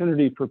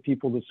opportunity for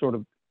people to sort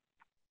of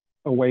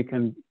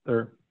awaken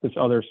this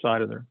other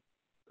side of their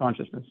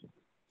consciousness.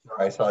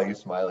 I saw you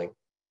smiling.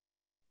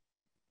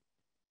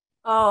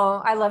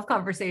 Oh, I love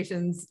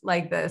conversations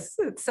like this.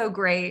 It's so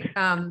great.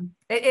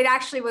 It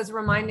actually was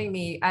reminding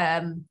me,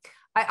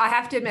 I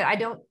have to admit, I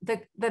don't,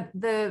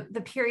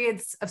 the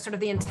periods of sort of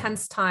the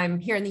intense time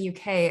here in the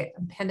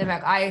UK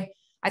pandemic, I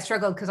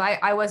struggled because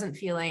I wasn't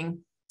feeling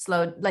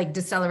slow, like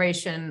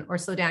deceleration or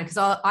slow down, because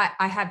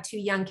I have 2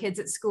 young kids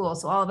at school.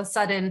 So all of a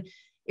sudden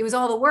it was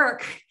all the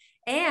work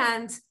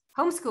and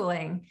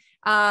homeschooling.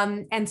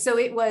 And so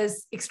it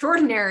was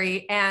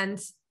extraordinary. And,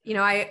 you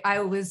know, I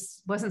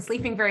wasn't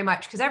sleeping very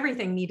much because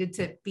everything needed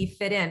to be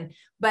fit in,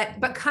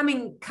 but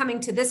coming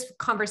to this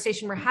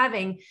conversation we're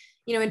having,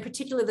 you know, in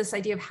particular, this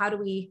idea of how do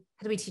we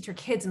teach our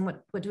kids and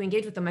what do we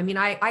engage with them? I mean,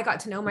 I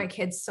got to know my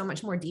kids so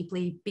much more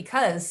deeply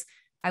because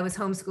I was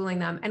homeschooling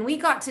them, and we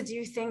got to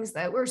do things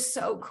that were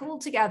so cool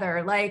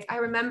together. Like I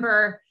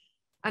remember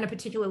on a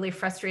particularly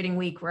frustrating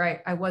week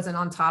where I wasn't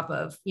on top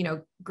of, you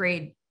know,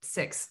 grade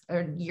 6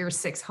 or year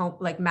 6 home,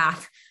 like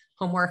math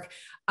homework.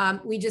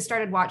 We just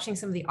started watching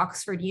some of the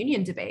Oxford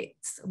Union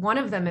debates. One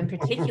of them in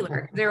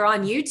particular, they're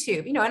on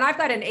YouTube, you know, and I've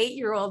got an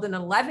 8-year-old and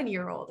an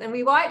 11-year-old. And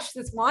we watched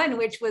this one,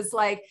 which was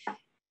like,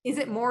 is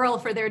it moral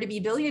for there to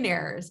be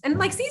billionaires? And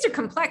like, these are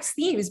complex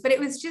themes, but it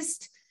was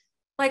just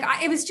like,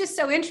 it was just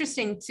so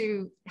interesting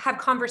to have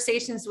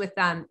conversations with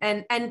them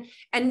and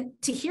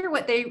to hear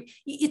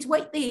it's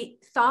what they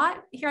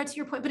thought, here to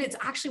your point, but it's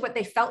actually what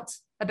they felt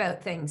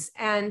about things.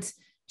 And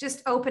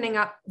just opening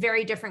up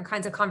very different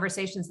kinds of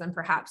conversations than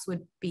perhaps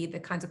would be the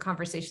kinds of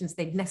conversations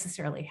they'd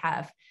necessarily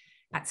have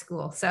at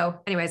school. So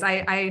anyways,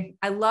 I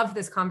love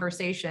this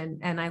conversation,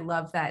 and I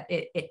love that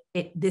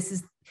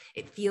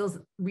it feels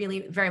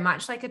really very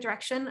much like a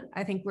direction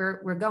I think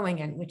we're going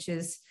in, which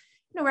is,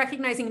 you know,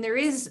 recognizing there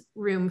is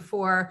room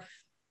for,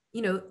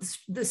 you know,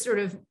 the sort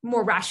of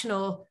more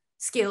rational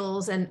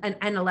skills and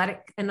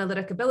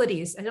analytic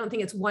abilities. I don't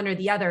think it's one or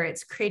the other.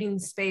 It's creating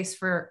space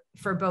for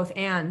both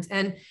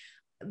and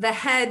the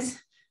head,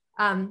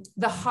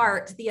 the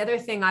heart. The other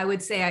thing I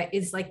would say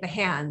is like the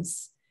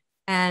hands.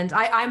 And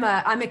I'm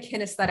a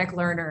kinesthetic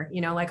learner,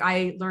 you know, like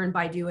I learn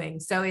by doing.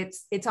 So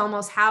it's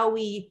almost how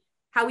we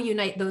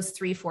unite those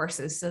 3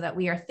 forces so that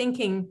we are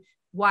thinking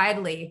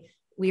widely,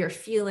 we are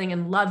feeling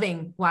and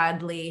loving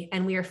widely,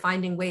 and we are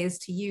finding ways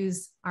to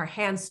use our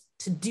hands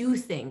to do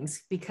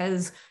things,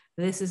 because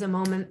this is a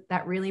moment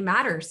that really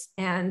matters.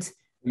 And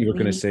you were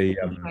going to say,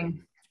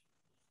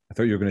 I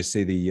thought you were going to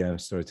say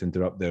sorry to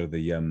interrupt there,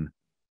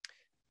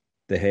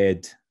 the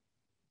head,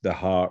 the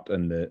heart,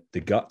 and the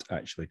gut,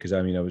 actually, because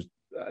I mean,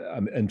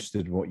 I'm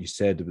interested in what you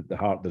said about the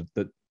heart,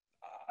 that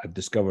I've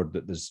discovered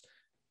that there's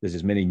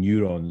as many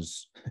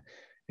neurons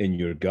in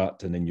your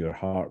gut and in your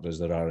heart as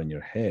there are in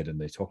your head. And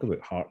they talk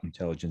about heart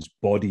intelligence,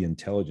 body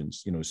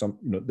intelligence. You know,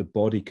 the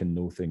body can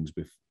know things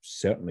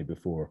certainly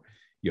before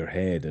your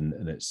head,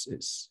 and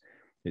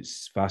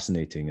it's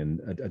fascinating.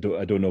 And I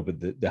don't know about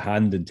the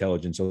hand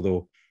intelligence,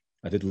 although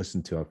I did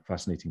listen to a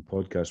fascinating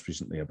podcast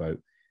recently about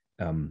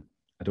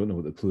I don't know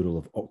what the plural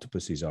of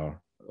octopuses are,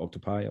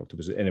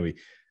 octopus. Anyway,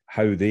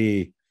 how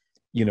they,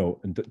 you know,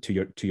 and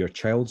to your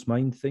child's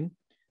mind thing,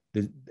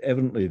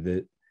 evidently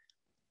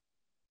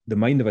the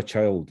mind of a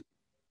child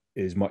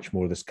is much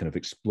more this kind of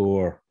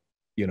explore,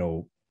 you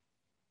know,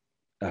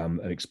 and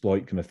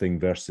exploit kind of thing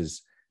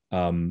versus,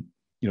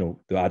 you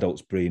know, the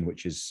adult's brain,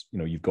 which is, you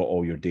know, you've got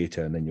all your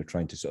data and then you're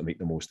trying to sort of make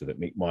the most of it,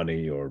 make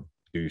money or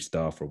do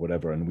stuff or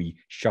whatever. And we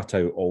shut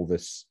out all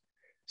this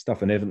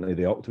stuff. And evidently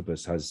the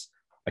octopus has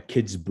a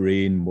kid's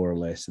brain, more or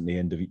less, in the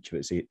end of each of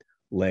its 8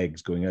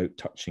 legs, going out,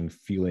 touching,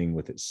 feeling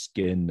with its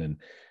skin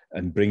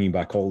and bringing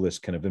back all this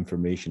kind of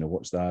information of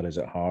what's that? Is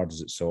it hard?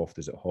 Is it soft?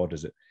 Is it hot?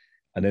 Is it?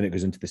 And then it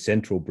goes into the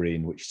central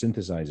brain, which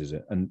synthesizes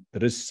it. And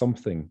there is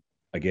something,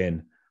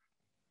 again,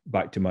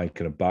 back to my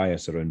kind of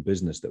bias around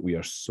business, that we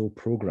are so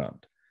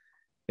programmed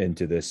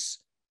into this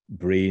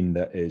brain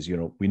that is, you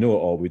know, we know it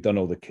all. We've done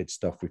all the kid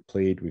stuff. We've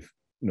played. We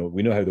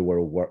know how the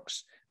world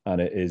works,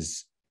 and it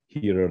is,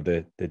 here are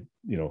the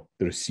you know,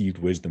 the received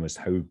wisdom as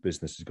how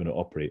business is going to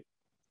operate.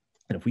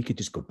 And if we could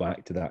just go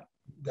back to that,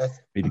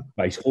 maybe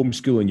by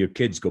homeschooling your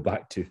kids, go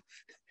back to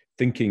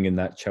thinking in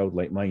that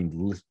childlike mind,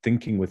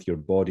 thinking with your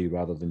body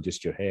rather than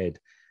just your head,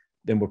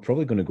 then we're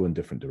probably going to go in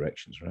different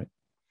directions, right?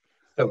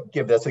 So,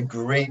 Gib, that's a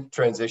great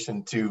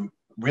transition to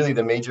really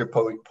the major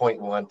point we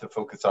want to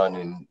focus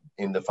on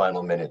in the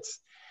final minutes.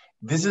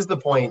 This is the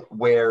point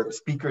where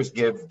speakers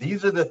give,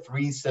 these are the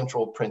 3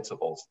 central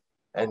principles.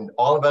 And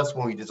all of us,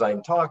 when we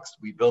design talks,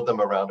 we build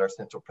them around our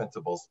central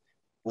principles.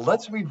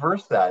 Let's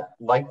reverse that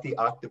like the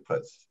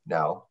octopus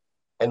now.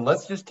 And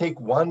let's just take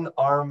one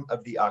arm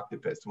of the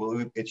octopus.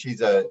 Well, she's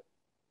the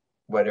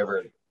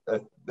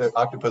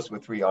octopus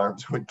with 3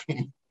 arms would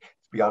be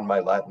beyond my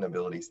Latin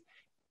abilities.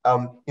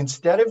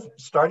 Instead of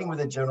starting with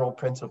the general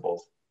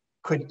principles,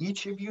 could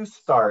each of you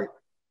start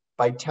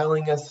by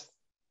telling us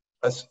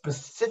a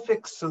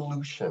specific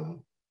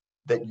solution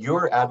that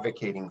you're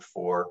advocating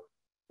for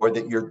or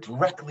that you're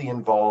directly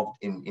involved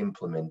in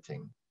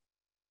implementing.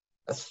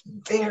 As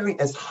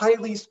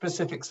highly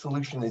specific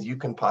solution as you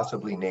can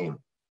possibly name.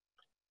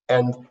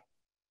 And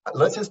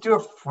let's just do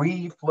a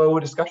free flow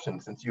discussion,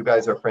 since you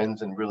guys are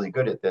friends and really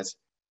good at this.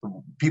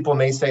 People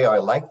may say, oh, I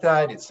like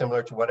that, it's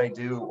similar to what I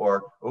do,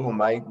 or, oh,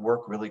 my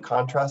work really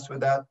contrasts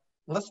with that.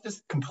 Let's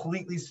just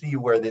completely see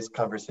where this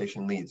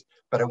conversation leads.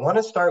 But I want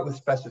to start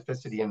with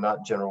specificity and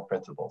not general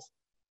principles.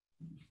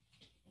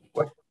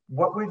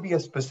 What would be a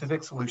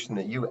specific solution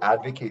that you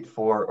advocate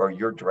for or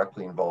you're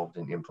directly involved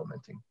in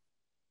implementing?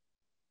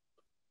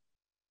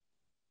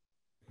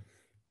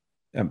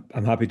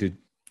 I'm happy to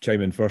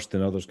chime in first,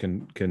 and others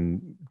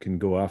can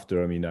go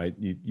after. I mean,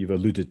 you've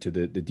alluded to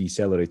the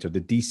decelerator.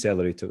 The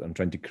decelerator that I'm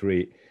trying to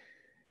create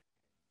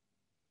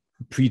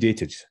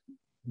predated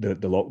the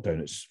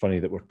lockdown. It's funny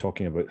that we're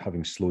talking about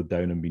having slowed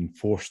down and being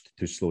forced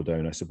to slow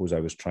down. I suppose I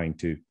was trying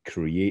to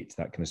create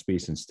that kind of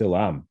space, and still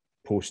am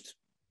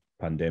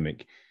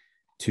post-pandemic,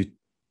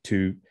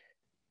 to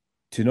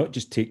not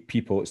just take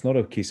people. It's not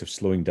a case of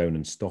slowing down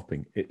and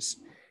stopping. It's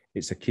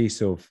a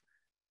case of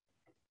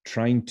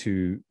trying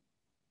to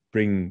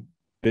bring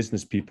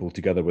business people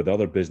together with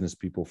other business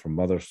people from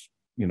other,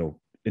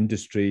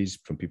 industries,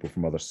 from people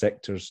from other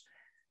sectors,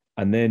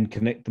 and then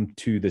connect them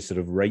to the sort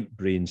of right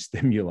brain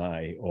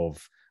stimuli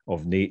of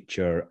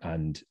nature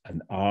and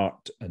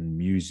art and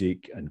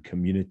music and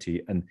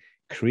community, and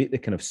create the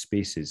kind of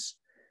spaces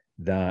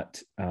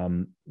that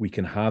we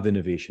can have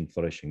innovation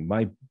flourishing.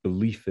 My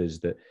belief is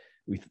that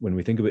when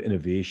we think about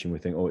innovation, we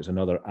think, oh, it's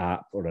another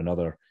app or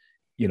another,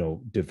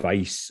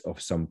 device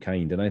of some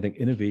kind. And I think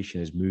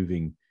innovation is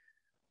moving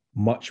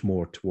much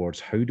more towards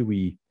how do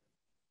we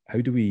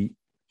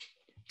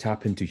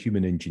tap into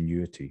human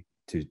ingenuity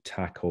to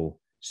tackle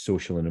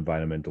social and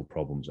environmental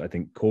problems. I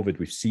think COVID,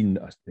 we've seen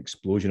an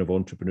explosion of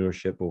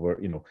entrepreneurship over,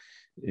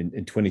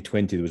 in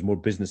 2020, there was more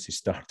businesses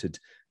started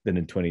than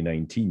in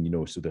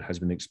 2019, so there has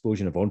been an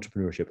explosion of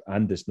entrepreneurship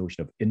and this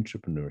notion of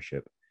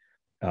intrapreneurship.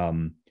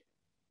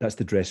 That's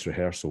the dress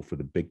rehearsal for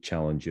the big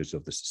challenges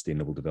of the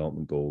Sustainable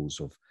Development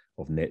Goals,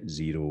 of net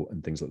zero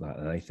and things like that.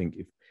 And I think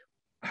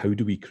how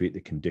do we create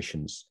the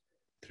conditions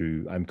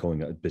through, I'm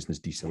calling it a business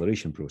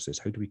deceleration process,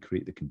 how do we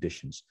create the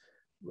conditions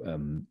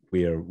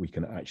where we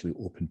can actually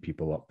open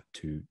people up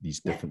to these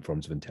different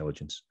forms of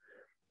intelligence?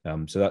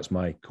 So that's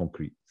my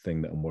concrete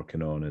thing that I'm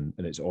working on, and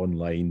it's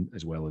online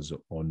as well as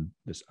on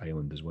this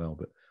island as well.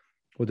 But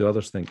what do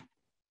others think?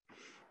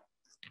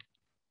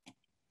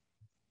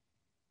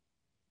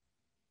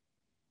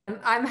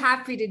 I'm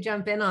happy to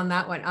jump in on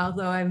that one,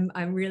 although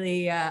I'm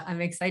really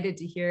I'm excited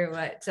to hear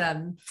what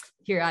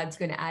Heerad's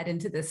going to add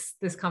into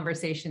this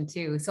conversation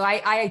too. So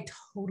I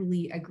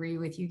totally agree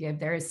with you, Gib.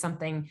 There is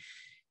something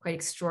quite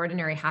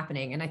extraordinary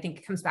happening, and I think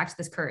it comes back to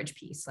this courage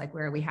piece, like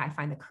where we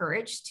find the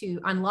courage to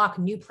unlock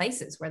new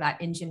places where that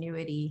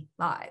ingenuity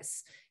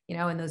lies,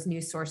 and those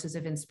new sources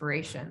of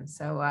inspiration.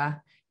 So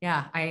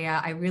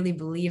I really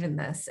believe in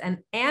this,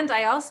 and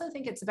I also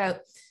think it's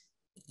about,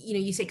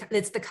 you say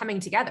it's the coming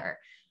together.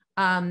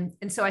 And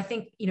so I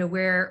think,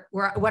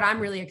 what I'm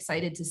really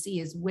excited to see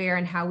is where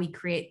and how we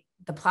create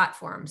the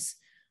platforms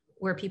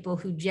where people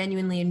who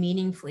genuinely and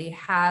meaningfully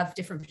have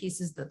different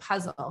pieces of the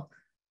puzzle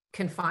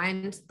can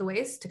find the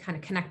ways to kind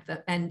of connect them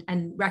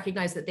and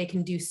recognize that they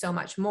can do so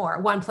much more.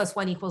 1 +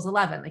 1 =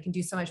 11. They can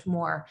do so much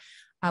more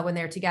when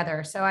they're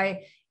together. So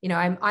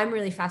I'm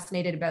really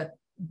fascinated about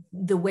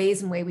the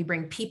ways and way we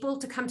bring people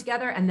to come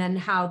together, and then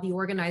how the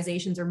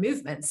organizations or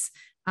movements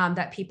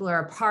that people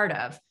are a part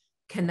of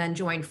can then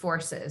join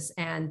forces.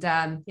 And,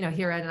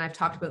 Heerad and I've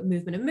talked about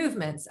movement of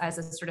movements as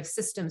a sort of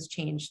systems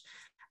change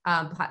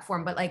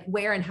platform, but like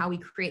where and how we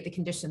create the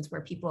conditions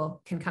where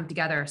people can come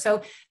together.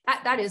 So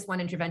that is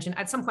one intervention.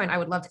 At some point, I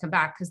would love to come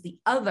back, because the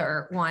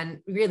other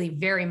one really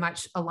very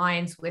much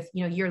aligns with,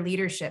 your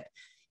leadership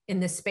in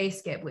this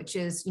space, Gib, which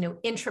is,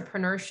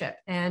 intrapreneurship.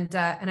 And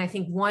I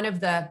think one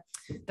of the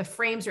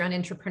frames around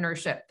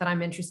intrapreneurship that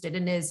I'm interested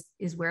in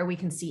is where we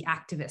can see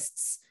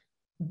activists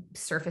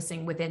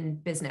surfacing within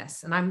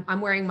business. And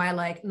I'm wearing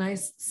my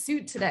nice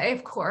suit today,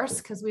 of course,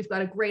 because we've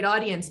got a great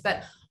audience,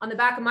 but on the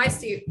back of my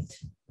suit,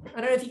 I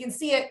don't know if you can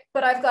see it,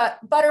 but I've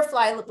got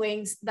butterfly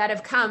wings that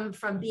have come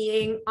from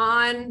being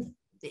on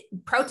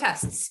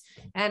protests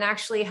and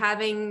actually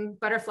having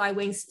butterfly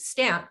wings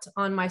stamped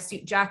on my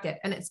suit jacket.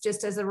 And it's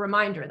just as a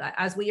reminder that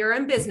as we are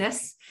in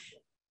business,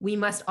 we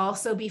must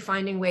also be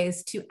finding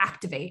ways to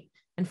activate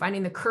and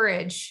finding the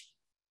courage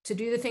to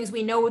do the things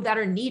we know that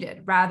are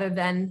needed, rather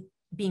than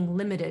being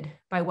limited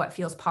by what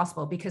feels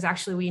possible, because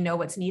actually we know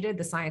what's needed.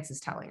 The science is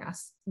telling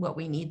us what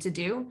we need to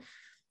do.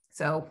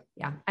 So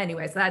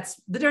anyways,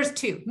 there's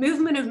 2: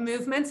 movement of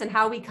movements and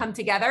how we come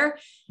together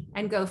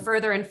and go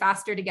further and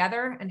faster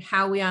together, and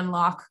how we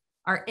unlock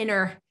our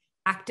inner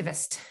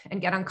activist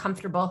and get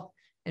uncomfortable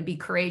and be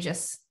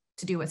courageous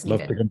to do what's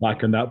needed. Love to come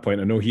back on that point.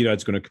 I know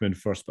Heerad's going to come in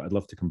first, but I'd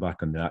love to come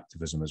back on the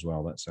activism as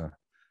well. But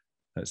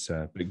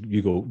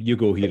you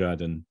go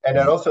Heerad. And I'd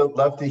also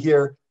love to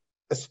hear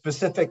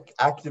specific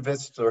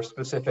activists or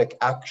specific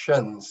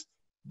actions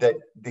that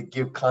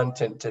give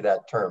content to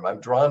that term.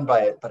 I'm drawn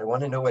by it, but I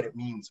want to know what it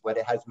means, what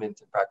it has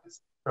meant in practice.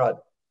 Rod.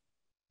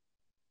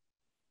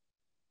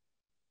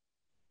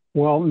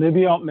 Well,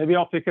 maybe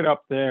I'll pick it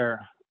up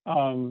there.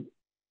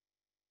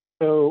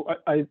 So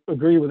I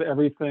agree with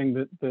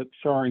everything that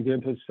Shar and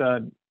Gib has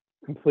said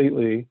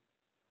completely.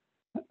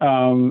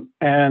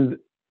 And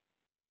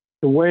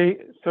the way,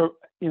 so,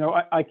 you know,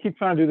 I keep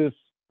trying to do this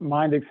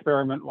mind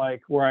experiment,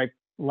 like where I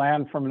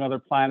land from another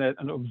planet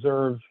and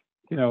observe,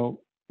 you know,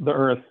 the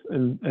Earth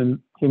and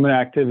human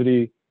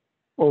activity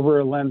over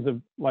a lens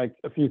of like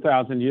a few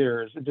thousand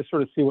years and just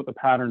sort of see what the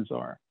patterns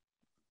are.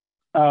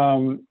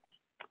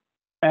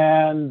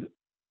 And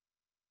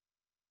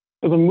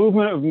so the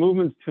movement of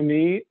movements to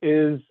me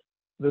is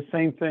the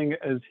same thing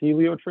as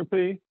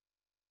heliotropy,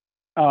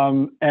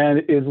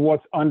 and is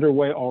what's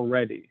underway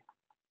already.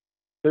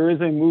 There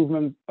is a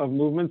movement of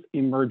movements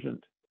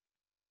emergent.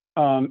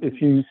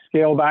 If you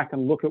scale back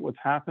and look at what's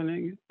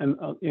happening, and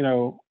you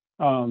know,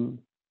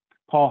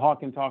 Paul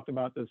Hawken talked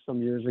about this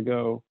some years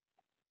ago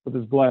with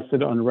his blessed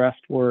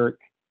unrest work.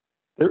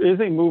 There is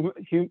a movement,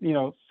 you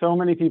know, so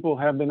many people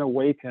have been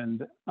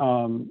awakened,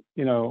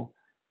 you know,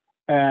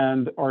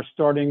 and are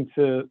starting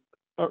to,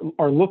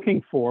 are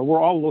looking for,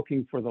 we're all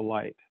looking for the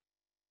light.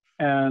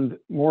 And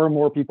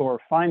more people are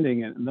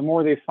finding it. And the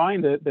more they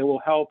find it, they will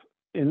help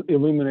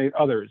illuminate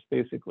others,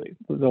 basically.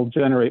 They'll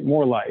generate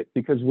more light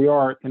because we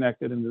are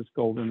connected in this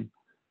golden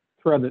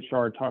thread that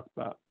Shar talked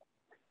about.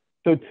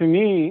 So to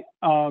me,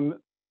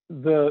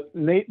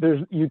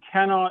 you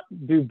cannot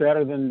do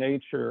better than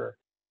nature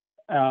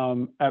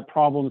at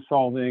problem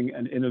solving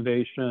and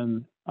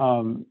innovation,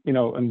 you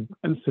know,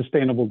 and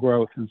sustainable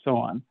growth and so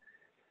on.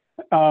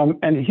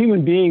 And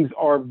human beings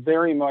are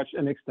very much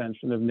an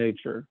extension of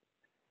nature.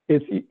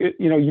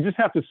 You know, you just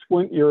have to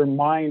squint your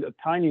mind a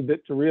tiny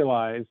bit to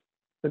realize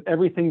that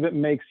everything that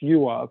makes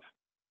you up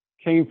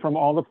came from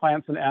all the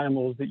plants and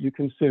animals that you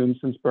consumed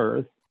since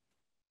birth.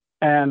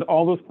 And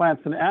all those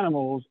plants and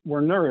animals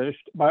were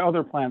nourished by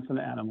other plants and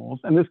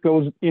animals. And this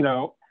goes, you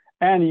know,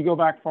 and you go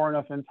back far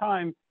enough in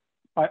time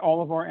by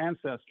all of our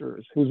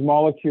ancestors whose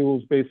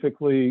molecules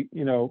basically,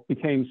 you know,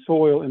 became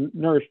soil and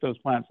nourished those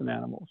plants and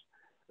animals.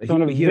 So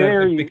in a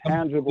very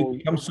tangible... We've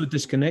become so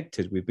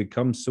disconnected. We've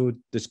become so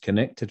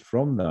disconnected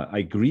from that. I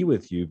agree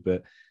with you,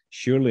 but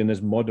surely in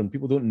this modern,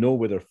 people don't know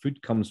where their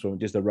food comes from. It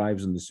just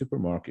arrives on the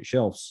supermarket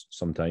shelves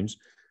sometimes,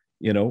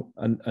 you know,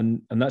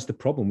 and that's the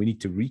problem. We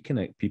need to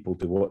reconnect people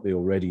to what they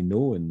already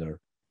know in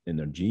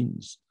their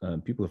genes.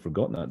 People have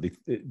forgotten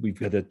that. We've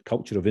had a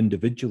culture of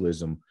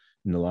individualism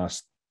in the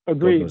last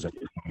years.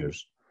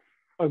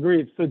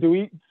 Agreed. So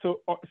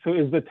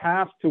is the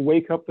task to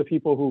wake up the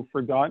people who've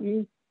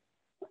forgotten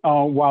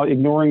while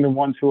ignoring the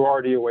ones who are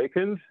already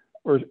awakened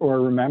or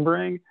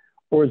remembering?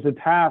 Or is the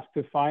task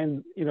to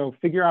find, you know,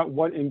 figure out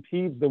what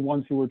impedes the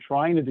ones who are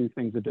trying to do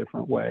things a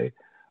different way,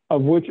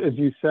 of which, as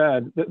you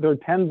said, there are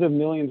tens of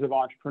millions of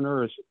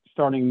entrepreneurs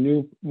starting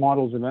new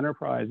models of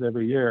enterprise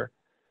every year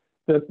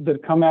that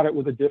come at it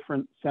with a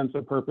different sense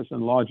of purpose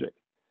and logic.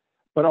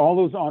 But all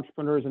those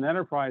entrepreneurs and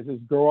enterprises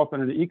grow up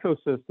in an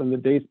ecosystem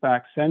that dates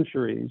back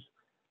centuries.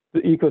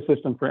 The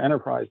ecosystem for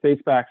enterprise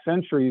dates back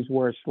centuries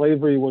where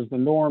slavery was the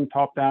norm,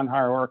 top-down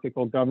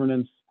hierarchical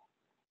governance,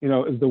 you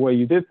know, is the way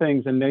you did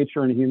things, and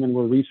nature and human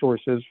were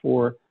resources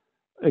for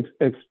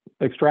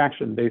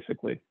extraction,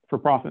 basically, for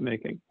profit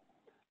making.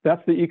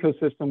 That's the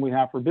ecosystem we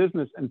have for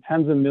business, and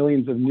tens of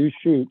millions of new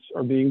shoots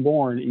are being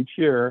born each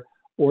year,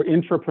 or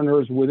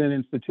entrepreneurs within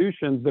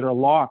institutions that are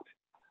locked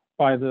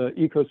by the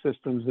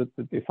ecosystems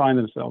that they find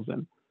themselves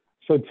in.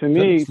 So to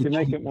me, to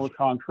make it more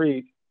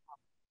concrete,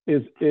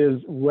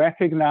 is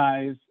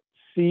recognize,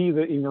 see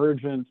the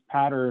emergent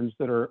patterns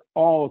that are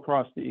all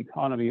across the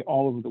economy,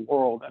 all over the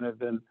world, and have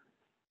been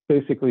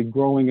basically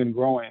growing and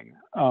growing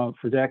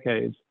for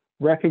decades,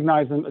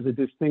 recognize them as a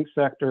distinct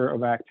sector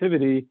of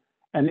activity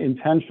and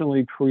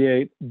intentionally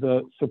create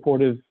the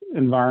supportive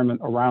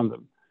environment around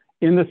them.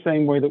 In the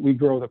same way that we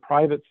grow the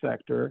private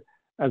sector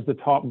as the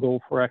top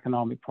goal for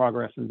economic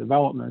progress and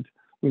development,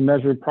 we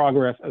measure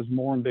progress as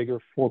more and bigger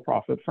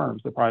for-profit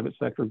firms. The private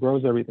sector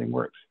grows, everything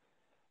works.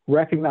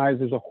 Recognize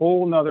there's a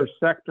whole nother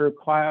sector,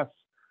 class,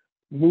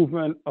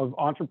 movement of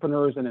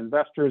entrepreneurs and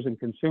investors and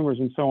consumers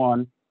and so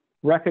on.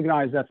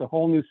 Recognize that's a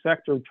whole new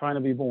sector trying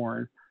to be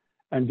born,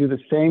 and do the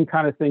same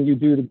kind of thing you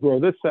do to grow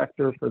this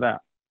sector for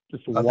that.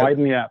 Just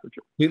widen the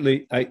aperture.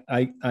 Completely.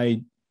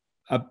 I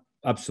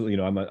absolutely, you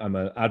know, I'm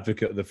an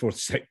advocate of the fourth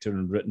sector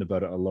and written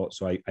about it a lot.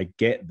 So I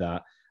get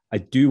that. I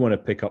do want to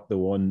pick up the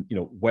one, you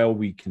know, while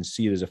we can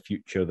see there's a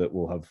future that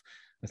will have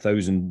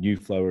 1,000 new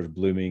flowers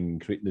blooming and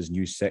creating this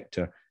new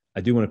sector, I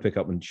do want to pick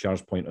up on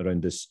Char's point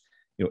around this,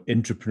 you know,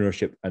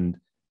 entrepreneurship and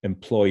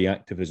employee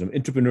activism.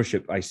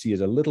 Entrepreneurship I see as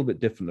a little bit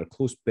different. They're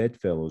close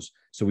bedfellows.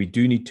 So we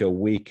do need to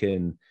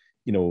awaken,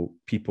 you know,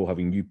 people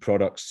having new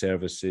products,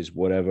 services,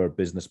 whatever,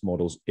 business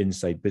models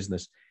inside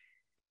business.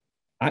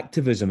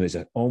 Activism is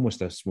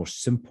almost a more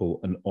simple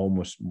and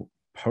almost more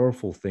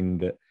powerful thing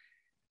that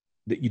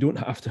that you don't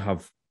have to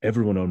have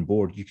everyone on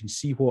board. You can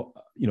see what,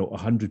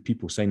 100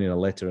 people signing a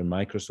letter in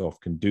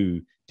Microsoft can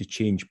do to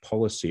change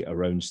policy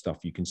around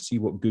stuff. You can see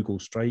what Google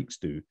strikes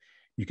do.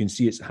 You can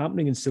see it's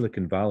happening in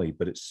Silicon Valley,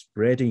 but it's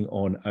spreading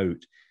on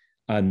out.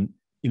 And,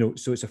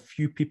 so it's a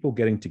few people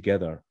getting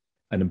together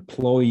and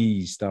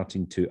employees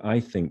starting to,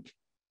 I think,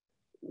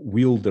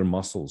 wield their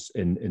muscles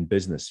in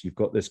business. You've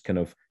got this kind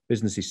of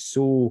business is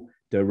so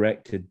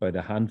directed by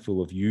the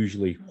handful of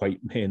usually white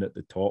men at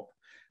the top,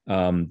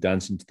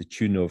 dancing to the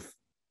tune of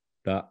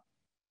that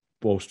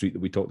Wall Street that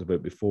we talked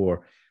about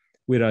before.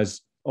 Whereas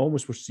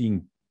almost we're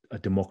seeing a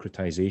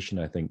democratization,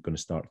 I think, going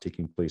to start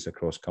taking place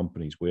across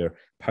companies where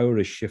power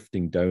is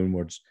shifting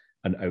downwards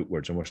and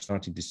outwards. And we're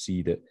starting to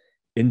see that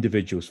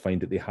individuals find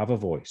that they have a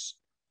voice,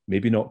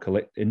 maybe not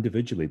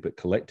individually, but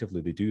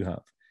collectively they do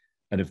have.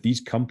 And if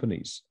these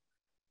companies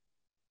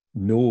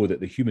know that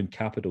the human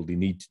capital they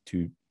need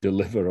to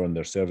deliver on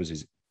their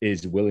services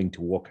is willing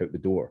to walk out the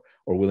door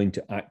or willing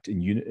to act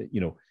in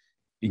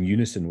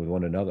unison with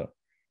one another,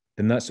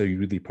 then that's a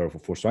really powerful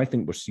force. So I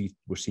think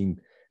we're seeing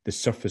the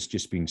surface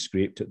just being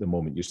scraped at the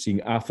moment. You're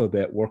seeing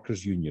Alphabet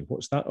Workers Union.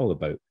 What's that all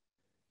about?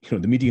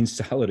 The median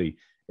salary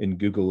in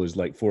Google is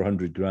like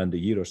 400 grand a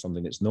year or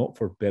something. It's not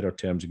for better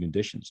terms and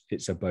conditions.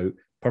 It's about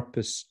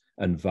purpose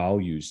and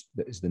values.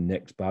 That is the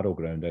next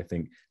battleground, I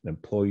think. And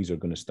employees are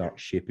going to start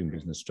shaping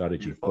business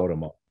strategy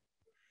bottom up.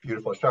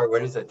 Beautiful. Char, where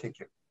does that take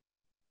you?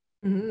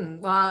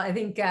 Well, I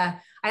think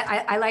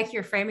I like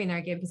your framing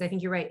there, Gib, because I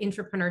think you're right.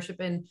 Entrepreneurship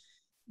and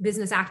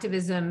business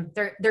activism,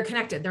 they're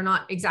connected. They're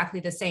not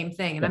exactly the same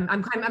thing. And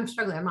I'm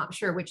struggling. I'm not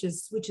sure which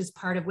is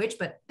part of which,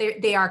 but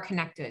they are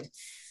connected.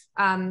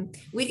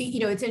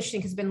 It's interesting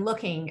because we've been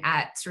looking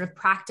at sort of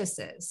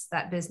practices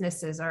that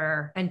businesses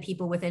and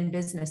people within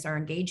business are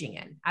engaging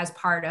in as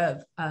part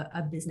of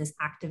a business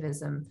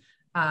activism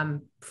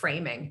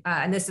framing.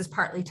 And this is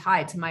partly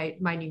tied to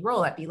my new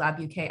role at B-Lab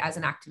UK as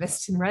an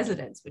activist in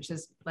residence, which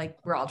is like,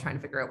 we're all trying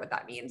to figure out what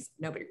that means.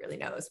 Nobody really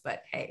knows,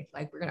 but hey,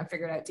 like, we're going to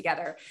figure it out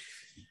together.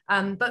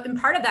 But in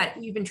part of that,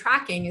 we've been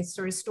tracking is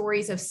sort of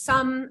stories of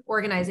some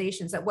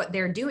organizations that what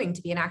they're doing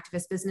to be an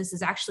activist business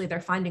is actually they're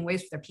finding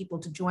ways for their people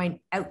to join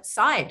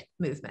outside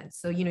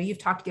movements. So, you've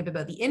talked, Gib,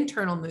 about the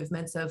internal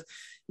movements of,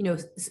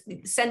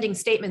 sending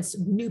statements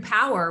of new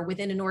power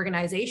within an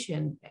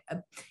organization.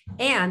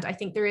 And I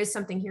think there is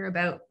something here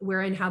about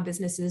wherein how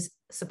businesses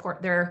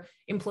support their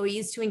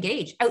employees to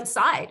engage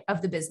outside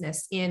of the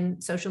business in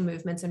social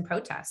movements and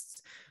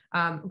protests.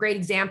 A great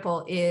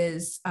example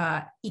is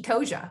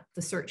Ecosia,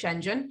 the search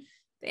engine.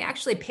 They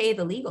actually pay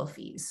the legal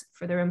fees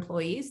for their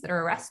employees that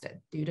are arrested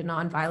due to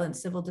nonviolent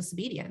civil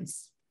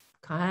disobedience.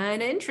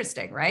 Kind of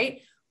interesting,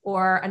 right?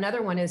 Or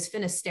another one is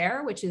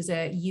Finisterre, which is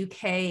a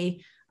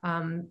UK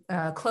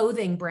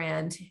clothing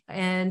brand.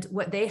 And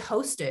what they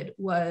hosted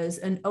was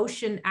an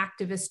ocean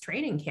activist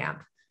training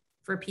camp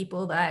for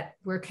people that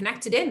were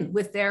connected in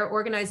with their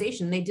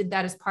organization. They did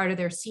that as part of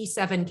their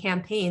C7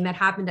 campaign that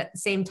happened at the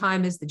same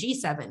time as the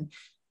G7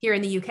 here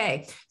in the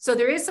UK. So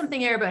there is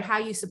something there about how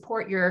you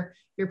support your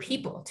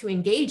people to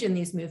engage in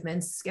these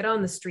movements, get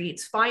on the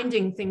streets,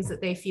 finding things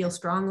that they feel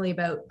strongly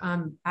about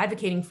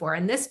advocating for.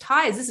 And this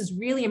is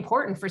really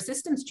important for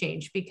systems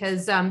change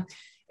because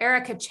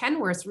Erica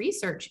Chenworth's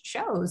research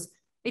shows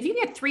if you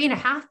get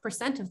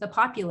 3.5% of the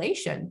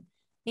population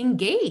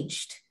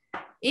engaged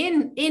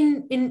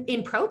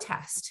in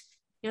protest,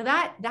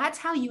 that's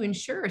how you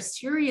ensure a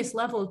serious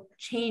level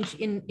change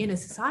in a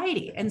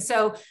society. And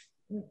so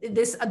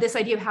this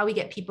idea of how we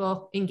get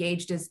people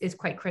engaged is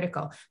quite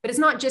critical, but it's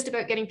not just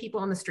about getting people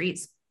on the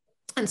streets.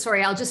 And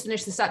sorry, I'll just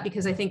finish this up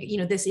because I think,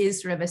 this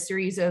is sort of a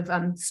series of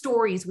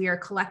stories we are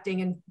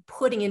collecting and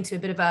putting into a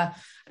bit of I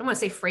don't want to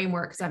say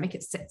framework because that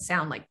makes it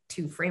sound like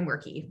too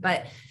frameworky,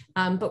 but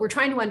we're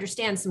trying to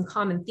understand some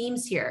common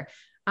themes here.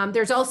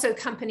 There's also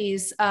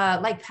companies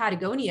like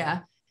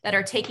Patagonia that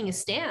are taking a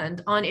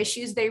stand on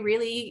issues they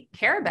really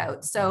care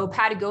about. So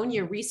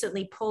Patagonia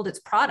recently pulled its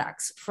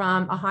products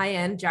from a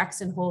high-end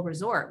Jackson Hole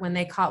resort when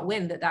they caught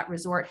wind that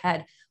resort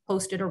had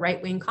hosted a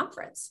right-wing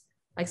conference.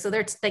 So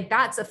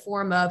that's a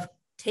form of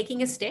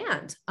taking a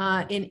stand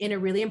in a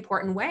really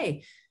important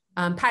way.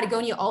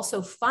 Patagonia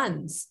also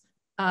funds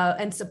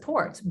and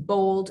supports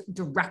bold,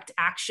 direct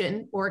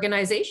action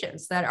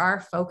organizations that are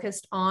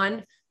focused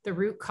on the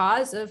root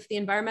cause of the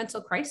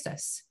environmental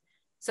crisis.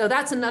 So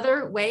that's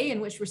another way in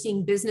which we're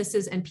seeing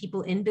businesses and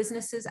people in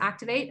businesses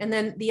activate. And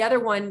then the other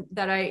one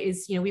that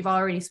we've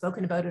already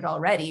spoken about it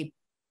already,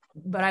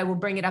 but I will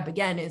bring it up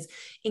again, is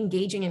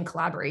engaging in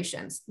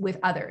collaborations with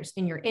others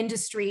in your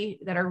industry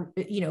that are,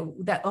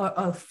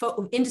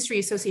 industry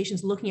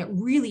associations looking at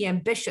really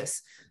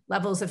ambitious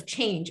levels of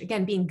change,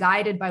 again, being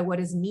guided by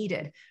what is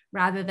needed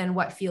rather than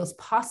what feels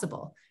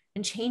possible,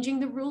 and changing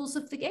the rules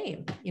of the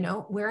game,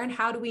 where and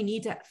how do we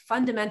need to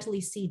fundamentally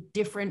see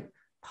different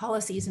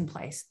policies in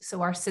place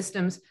so our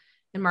systems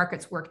and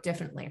markets work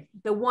differently.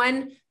 The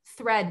one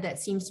thread that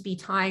seems to be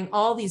tying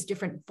all these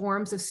different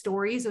forms of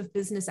stories of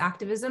business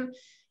activism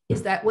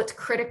is that what's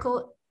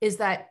critical is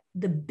that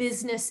the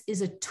business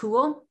is a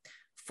tool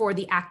for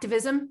the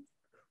activism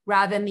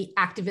rather than the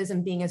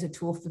activism being as a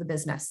tool for the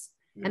business.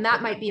 And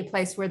that might be a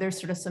place where there's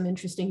sort of some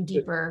interesting,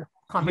 deeper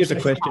conversation.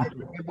 Here's a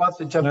question. Who wants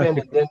to jump in?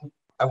 And then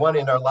I want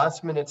to, in our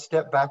last minute,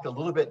 step back a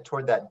little bit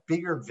toward that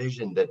bigger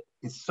vision that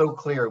is so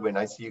clear when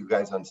I see you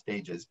guys on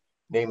stages,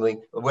 namely,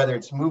 whether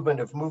it's movement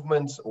of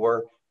movements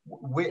or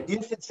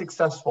if it's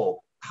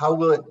successful,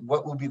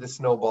 what will be the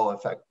snowball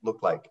effect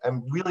look like? I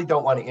really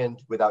don't want to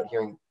end without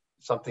hearing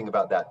something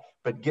about that.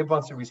 But Gib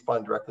wants to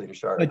respond directly to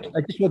Shar. I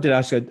just wanted to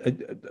ask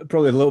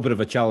probably a little bit of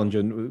a challenge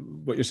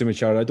on what you're saying,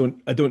 Shar. I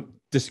don't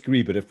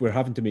disagree, but if we're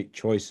having to make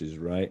choices,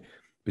 right,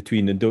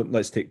 between, and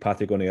let's take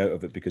Patagonia out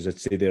of it, because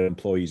I'd say their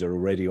employees are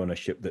already on a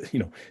ship that,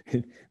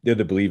 they're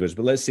the believers.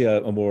 But let's say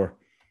a more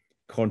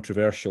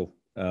controversial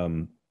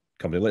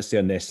company, let's say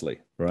a Nestle,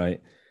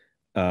 right,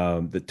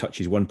 that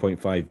touches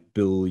 1.5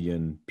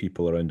 billion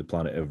people around the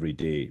planet every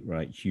day,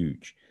 right?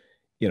 Huge.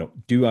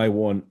 Do I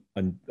want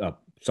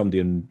somebody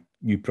in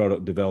new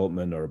product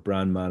development or a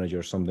brand manager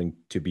or something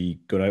to be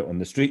going out on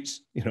the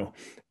streets,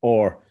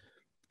 or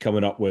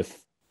coming up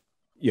with,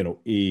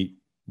 a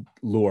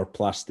lower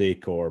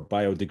plastic or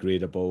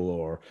biodegradable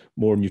or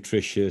more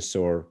nutritious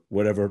or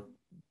whatever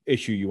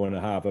issue you want to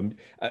have?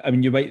 I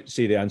mean, you might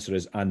say the answer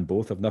is and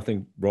both. I've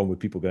nothing wrong with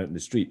people going out in the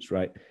streets,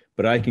 right?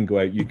 But I can go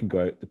out, you can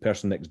go out, the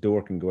person next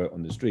door can go out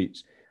on the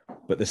streets.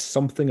 But there's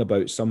something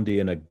about somebody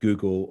in a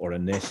Google or a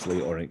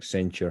Nestle or an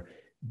Accenture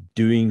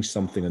doing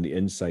something on the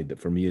inside that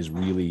for me is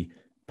really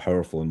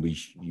powerful, and we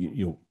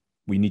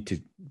need to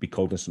be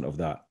cognizant of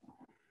that.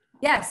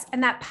 Yes,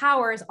 and that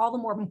power is all the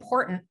more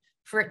important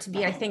for it to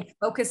be, I think,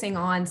 focusing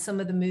on some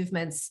of the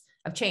movements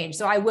of change.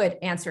 So I would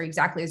answer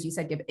exactly as you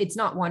said, Gib. It's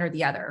not one or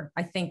the other.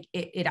 I think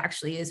it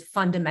actually is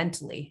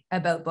fundamentally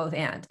about both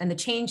and the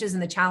changes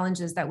and the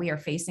challenges that we are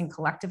facing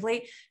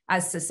collectively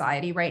as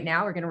society right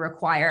now are going to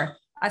require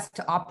us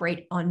to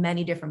operate on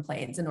many different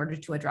planes in order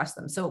to address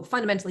them. So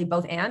fundamentally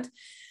both and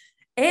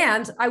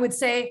I would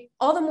say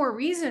all the more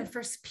reason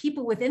for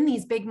people within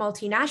these big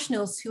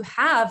multinationals who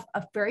have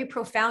a very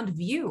profound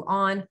view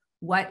on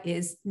what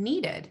is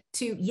needed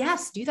to,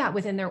 yes, do that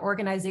within their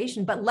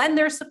organization, but lend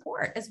their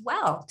support as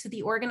well to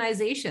the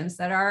organizations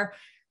that are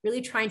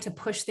really trying to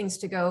push things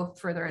to go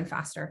further and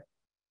faster.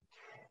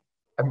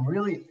 I'm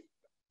really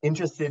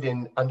interested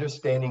in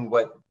understanding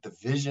what the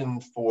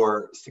vision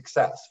for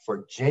success,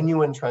 for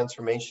genuine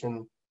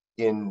transformation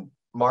in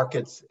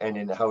markets and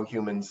in how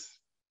humans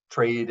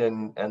trade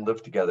and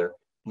live together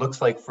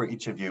looks like for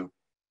each of you.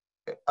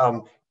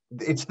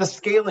 It's the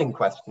scaling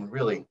question,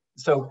 really.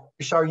 So,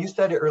 Shar, you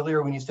said it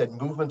earlier when you said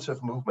movements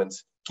of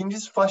movements. Can you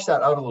just flesh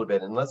that out a little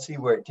bit, and let's see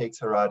where it takes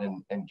Heerad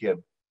and Gib?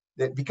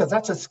 Because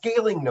that's a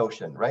scaling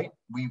notion, right?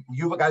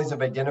 You guys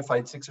have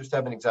identified 6 or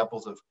 7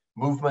 examples of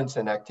movements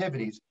and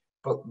activities,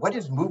 but what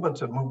does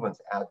movements of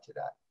movements add to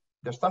that?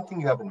 There's something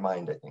you have in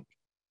mind, I think.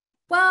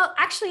 Well,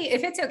 actually,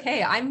 if it's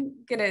okay,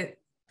 I'm going to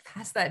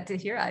pass that to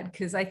Heerad,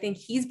 because I think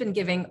he's been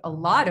giving a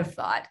lot of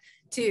thought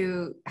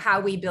to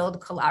how we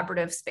build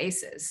collaborative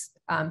spaces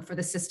for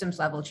the systems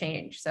level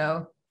change.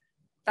 So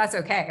that's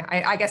okay.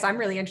 I guess I'm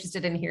really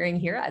interested in hearing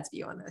Heerad's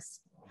view on this.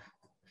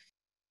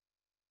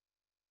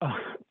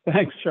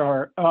 Thanks,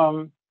 Shar.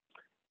 I'm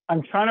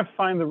trying to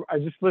find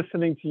I'm just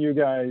listening to you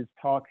guys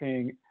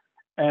talking,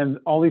 and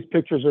all these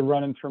pictures are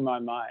running through my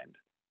mind.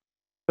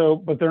 So,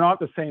 but they're not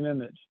the same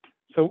image.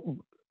 So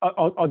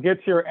I'll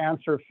get to your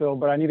answer, Phil,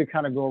 but I need to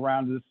kind of go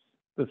around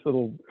this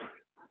little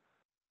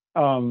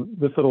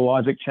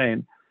logic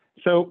chain.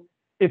 So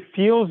it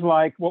feels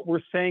like what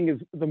we're saying is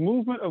the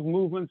movement of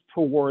movements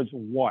towards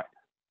what?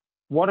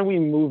 What are we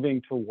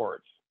moving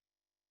towards?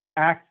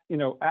 And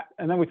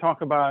then we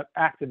talk about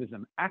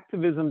activism.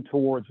 Activism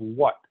towards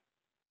what?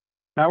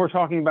 Now we're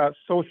talking about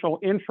social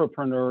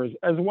intrapreneurs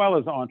as well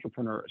as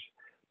entrepreneurs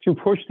to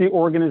push the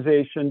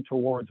organization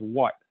towards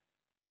what,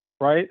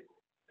 right?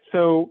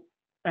 So,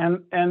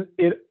 and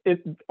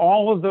it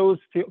all of those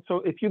feel, so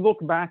if you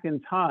look back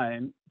in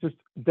time, just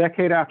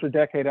decade after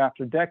decade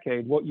after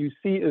decade, what you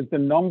see is the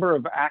number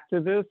of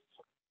activists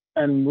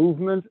and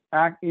movements,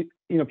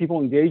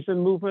 people engaged in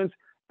movements,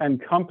 and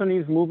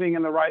companies moving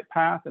in the right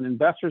path and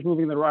investors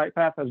moving in the right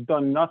path has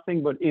done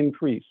nothing but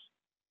increase.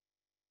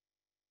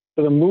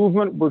 So the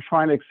movement we're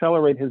trying to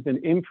accelerate has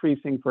been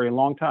increasing for a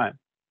long time.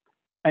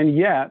 And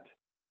yet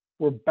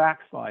we're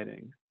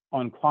backsliding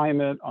on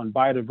climate, on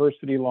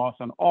biodiversity loss,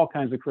 on all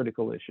kinds of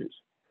critical issues.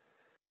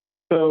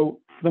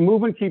 So the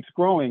movement keeps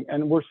growing,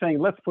 and we're saying,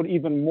 let's put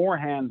even more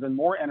hands and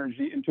more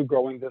energy into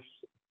growing this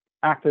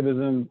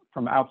activism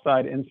from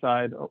outside,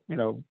 inside,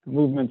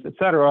 movements, et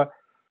cetera.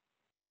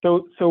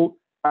 So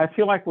I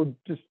feel like we're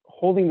just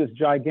holding this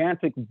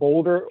gigantic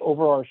boulder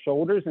over our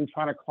shoulders and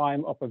trying to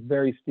climb up a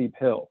very steep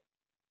hill.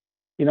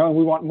 And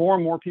we want more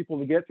and more people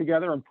to get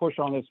together and push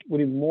on this. We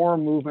need more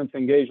movements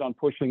engaged on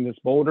pushing this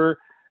boulder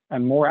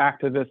and more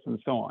activists and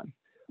so on.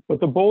 But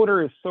the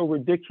boulder is so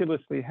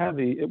ridiculously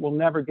heavy, it will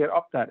never get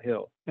up that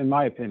hill, in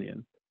my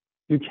opinion.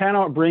 You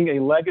cannot bring a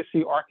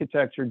legacy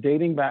architecture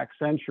dating back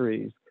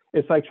centuries.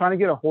 It's like trying to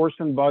get a horse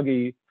and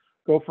buggy,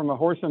 go from a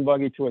horse and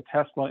buggy to a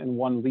Tesla in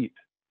one leap.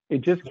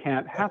 It just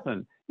can't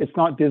happen. It's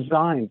not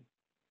designed.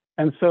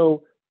 And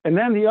so And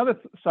then the other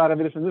side of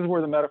it is, and this is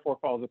where the metaphor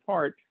falls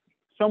apart,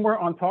 somewhere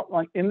on top,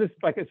 like in this,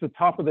 like it's the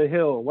top of the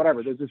hill or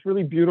whatever, there's this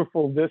really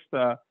beautiful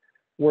vista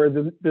where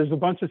there's a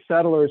bunch of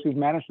settlers who've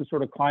managed to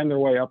sort of climb their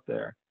way up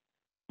there.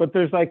 But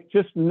there's like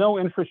just no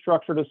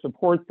infrastructure to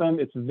support them.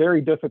 It's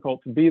very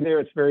difficult to be there.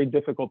 It's very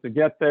difficult to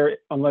get there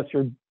unless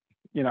you're,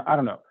 you know, I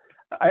don't know.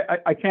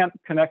 I can't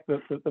connect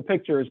the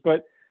pictures,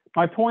 but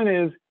my point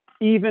is,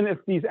 even if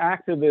these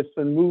activists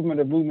and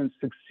movements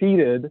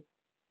succeeded,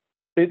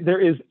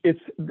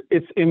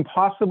 it's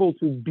impossible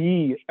to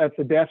be at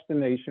the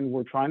destination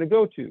we're trying to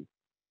go to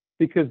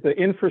because the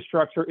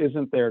infrastructure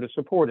isn't there to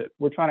support it.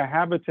 We're trying to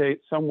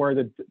habitate somewhere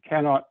that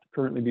cannot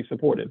currently be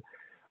supported.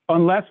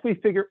 Unless we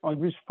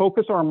just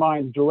focus our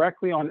minds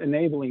directly on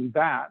enabling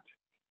that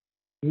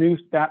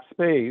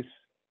space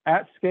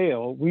at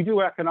scale, we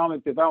do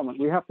economic development.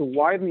 We have to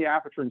widen the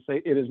aperture and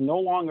say it is no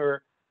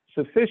longer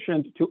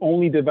sufficient to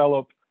only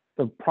develop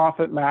the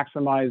profit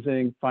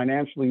maximizing,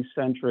 financially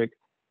centric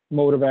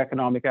mode of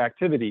economic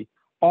activity.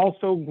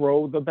 Also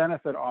grow the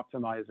benefit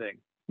optimizing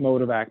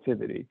mode of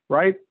activity,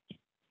 right?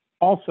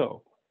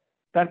 Also,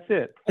 that's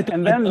it.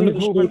 And then these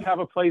movements have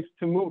a place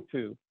to move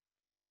to.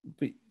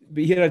 But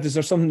Heerad, is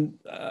there something,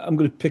 I'm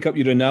going to pick up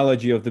your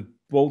analogy of the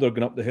boulder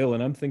going up the hill,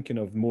 and I'm thinking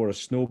of more a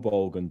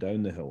snowball going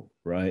down the hill,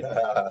 right?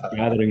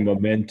 Gathering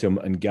momentum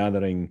and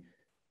gathering,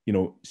 you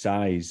know,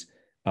 size.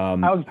 I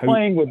was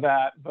playing with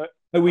that, but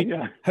how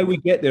we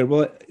get there.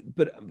 Well,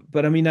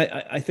 but I mean,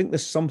 I think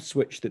there's some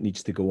switch that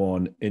needs to go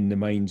on in the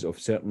minds of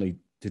certainly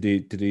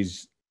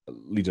today's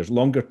leaders.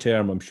 Longer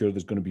term, I'm sure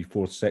there's going to be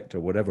fourth sector,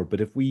 whatever. But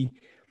if we,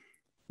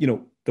 you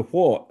know, the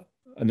what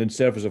and in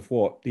service of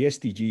what, the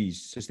SDGs,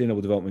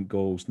 Sustainable Development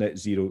Goals, net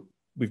zero,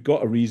 we've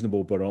got a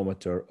reasonable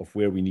barometer of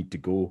where we need to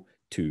go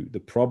to. The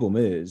problem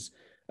is,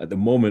 at the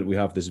moment, we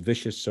have this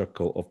vicious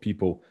circle of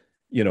people,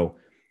 you know,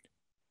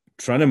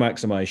 trying to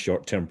maximize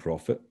short-term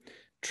profit,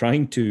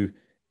 trying to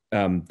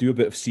do a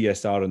bit of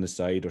CSR on the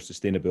side or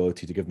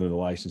sustainability to give them the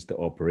license to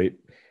operate,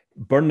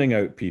 burning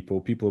out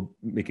people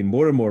making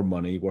more and more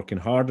money, working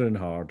harder and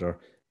harder,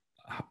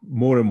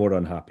 more and more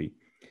unhappy.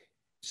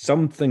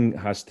 Something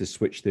has to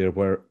switch there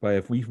whereby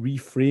if we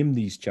reframe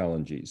these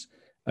challenges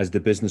as the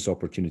business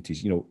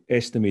opportunities, you know,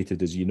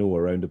 estimated, as you know,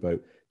 around about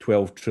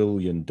 $12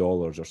 trillion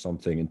or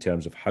something in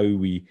terms of how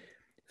we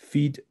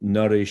feed,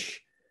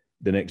 nourish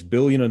the next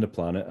billion on the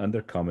planet, and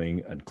they're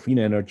coming, and clean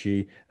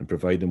energy and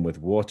provide them with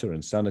water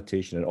and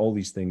sanitation and all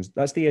these things.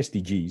 That's the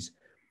SDGs.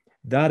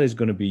 That is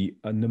going to be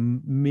an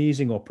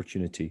amazing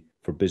opportunity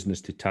for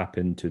business to tap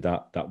into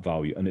that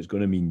value. And it's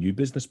going to mean new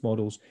business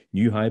models,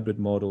 new hybrid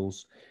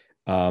models.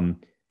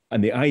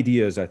 And the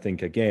idea is, I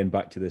think, again,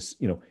 back to this,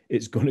 you know,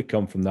 it's going to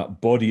come from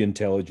that body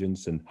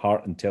intelligence and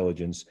heart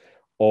intelligence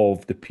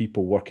of the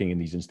people working in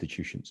these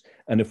institutions.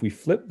 And if we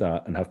flip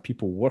that and have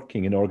people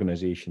working in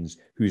organizations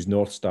whose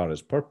North Star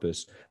is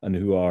purpose and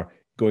who are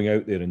going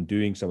out there and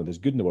doing some of this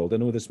good in the world, I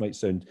know this might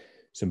sound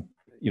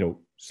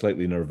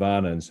slightly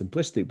nirvana and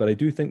simplistic, but I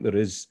do think there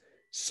is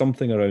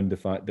something around the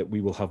fact that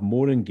we will have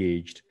more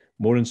engaged,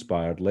 more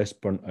inspired, less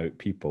burnt out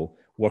people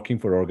working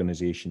for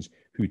organizations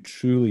who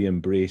truly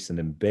embrace and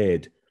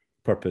embed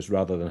purpose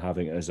rather than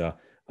having it as a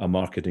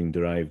marketing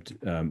derived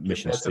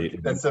mission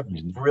statement. That's a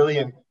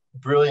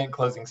brilliant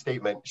closing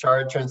statement.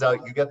 Shara, it turns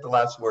out you get the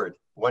last word.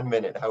 1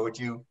 minute. How would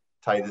you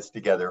tie this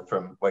together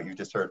from what you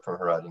just heard from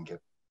Heerad and Gib?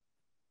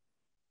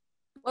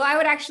 Well, I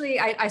would actually,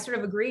 I sort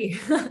of agree.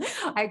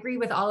 I agree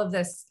with all of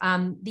this.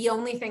 The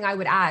only thing I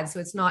would add,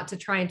 so it's not to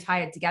try and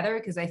tie it together,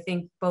 because I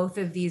think both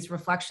of these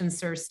reflections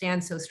sort of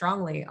stand so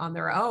strongly on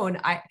their own.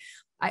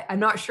 I'm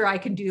not sure I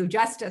can do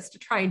justice to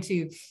trying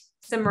to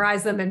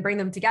summarize them and bring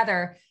them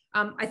together.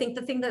 I think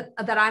the thing that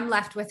I'm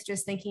left with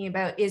just thinking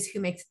about is who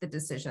makes the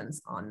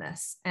decisions on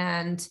this.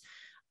 And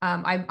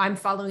I'm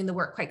following the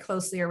work quite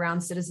closely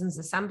around citizens'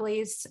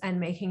 assemblies and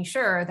making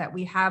sure that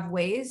we have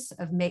ways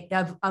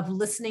of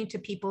listening to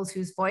people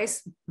whose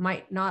voice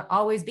might not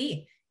always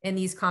be in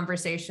these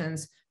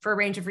conversations for a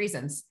range of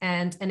reasons.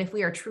 And if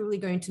we are truly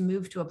going to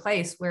move to a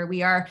place where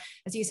we are,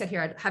 as you said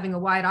here, having a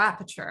wide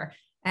aperture,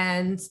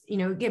 and, you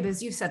know, Gib,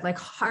 as you said, like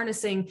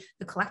harnessing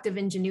the collective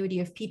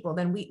ingenuity of people,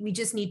 then we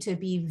just need to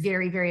be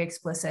very, very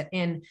explicit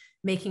in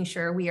making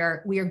sure we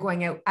are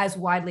going out as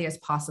widely as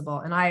possible.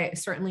 And I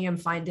certainly am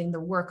finding the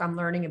work I'm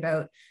learning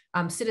about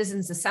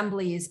citizens'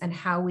 assemblies and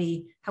how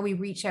we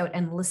reach out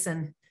and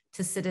listen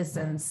to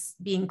citizens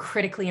being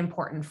critically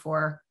important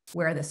for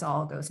where this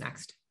all goes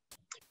next.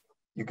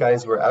 You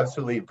guys were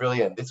absolutely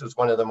brilliant. This was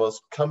one of the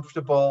most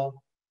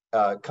comfortable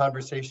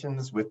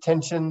conversations with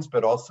tensions,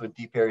 but also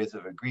deep areas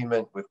of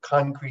agreement with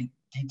concrete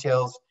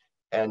details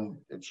and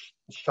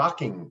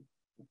shocking,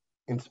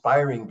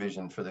 inspiring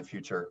vision for the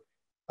future.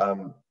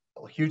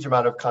 A huge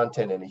amount of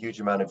content and a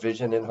huge amount of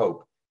vision and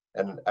hope.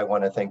 And I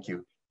want to thank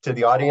you. To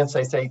the audience,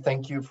 I say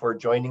thank you for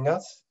joining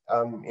us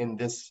in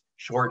this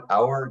short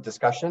hour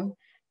discussion.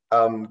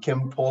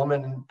 Kim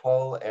Pullman,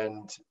 Paul,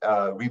 and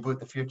Reboot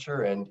the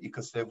Future and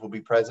EcoCiv will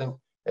be present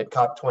at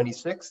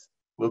COP26.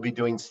 We'll be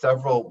doing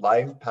several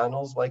live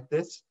panels like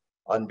this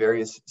on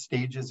various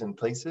stages and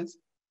places.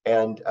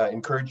 and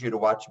encourage you to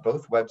watch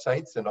both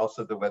websites and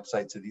also the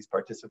websites of these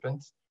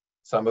participants,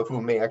 some of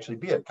whom may actually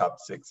be at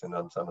COP6 and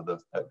on some of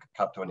those,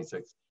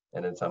 COP26,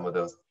 and in some of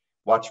those.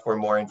 Watch for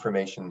more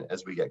information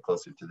as we get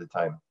closer to the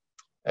time.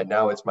 And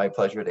now it's my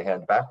pleasure to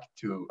hand back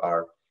to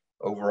our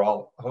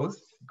overall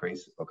host,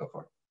 Grace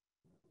Okafor.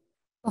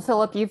 Well,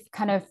 Philip, you've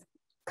kind of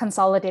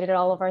consolidated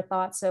all of our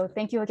thoughts. So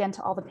thank you again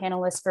to all the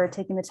panelists for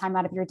taking the time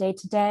out of your day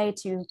today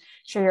to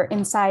share your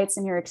insights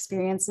and your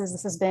experiences.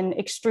 This has been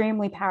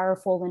extremely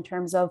powerful in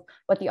terms of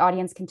what the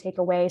audience can take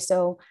away.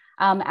 So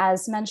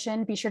as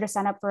mentioned, be sure to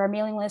sign up for our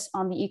mailing list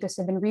on the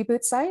Ecosystem and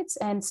Reboot sites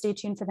and stay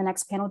tuned for the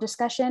next panel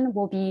discussion.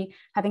 We'll be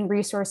having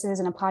resources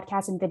and a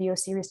podcast and video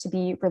series to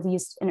be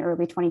released in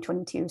early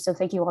 2022. So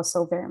thank you all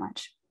so very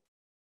much.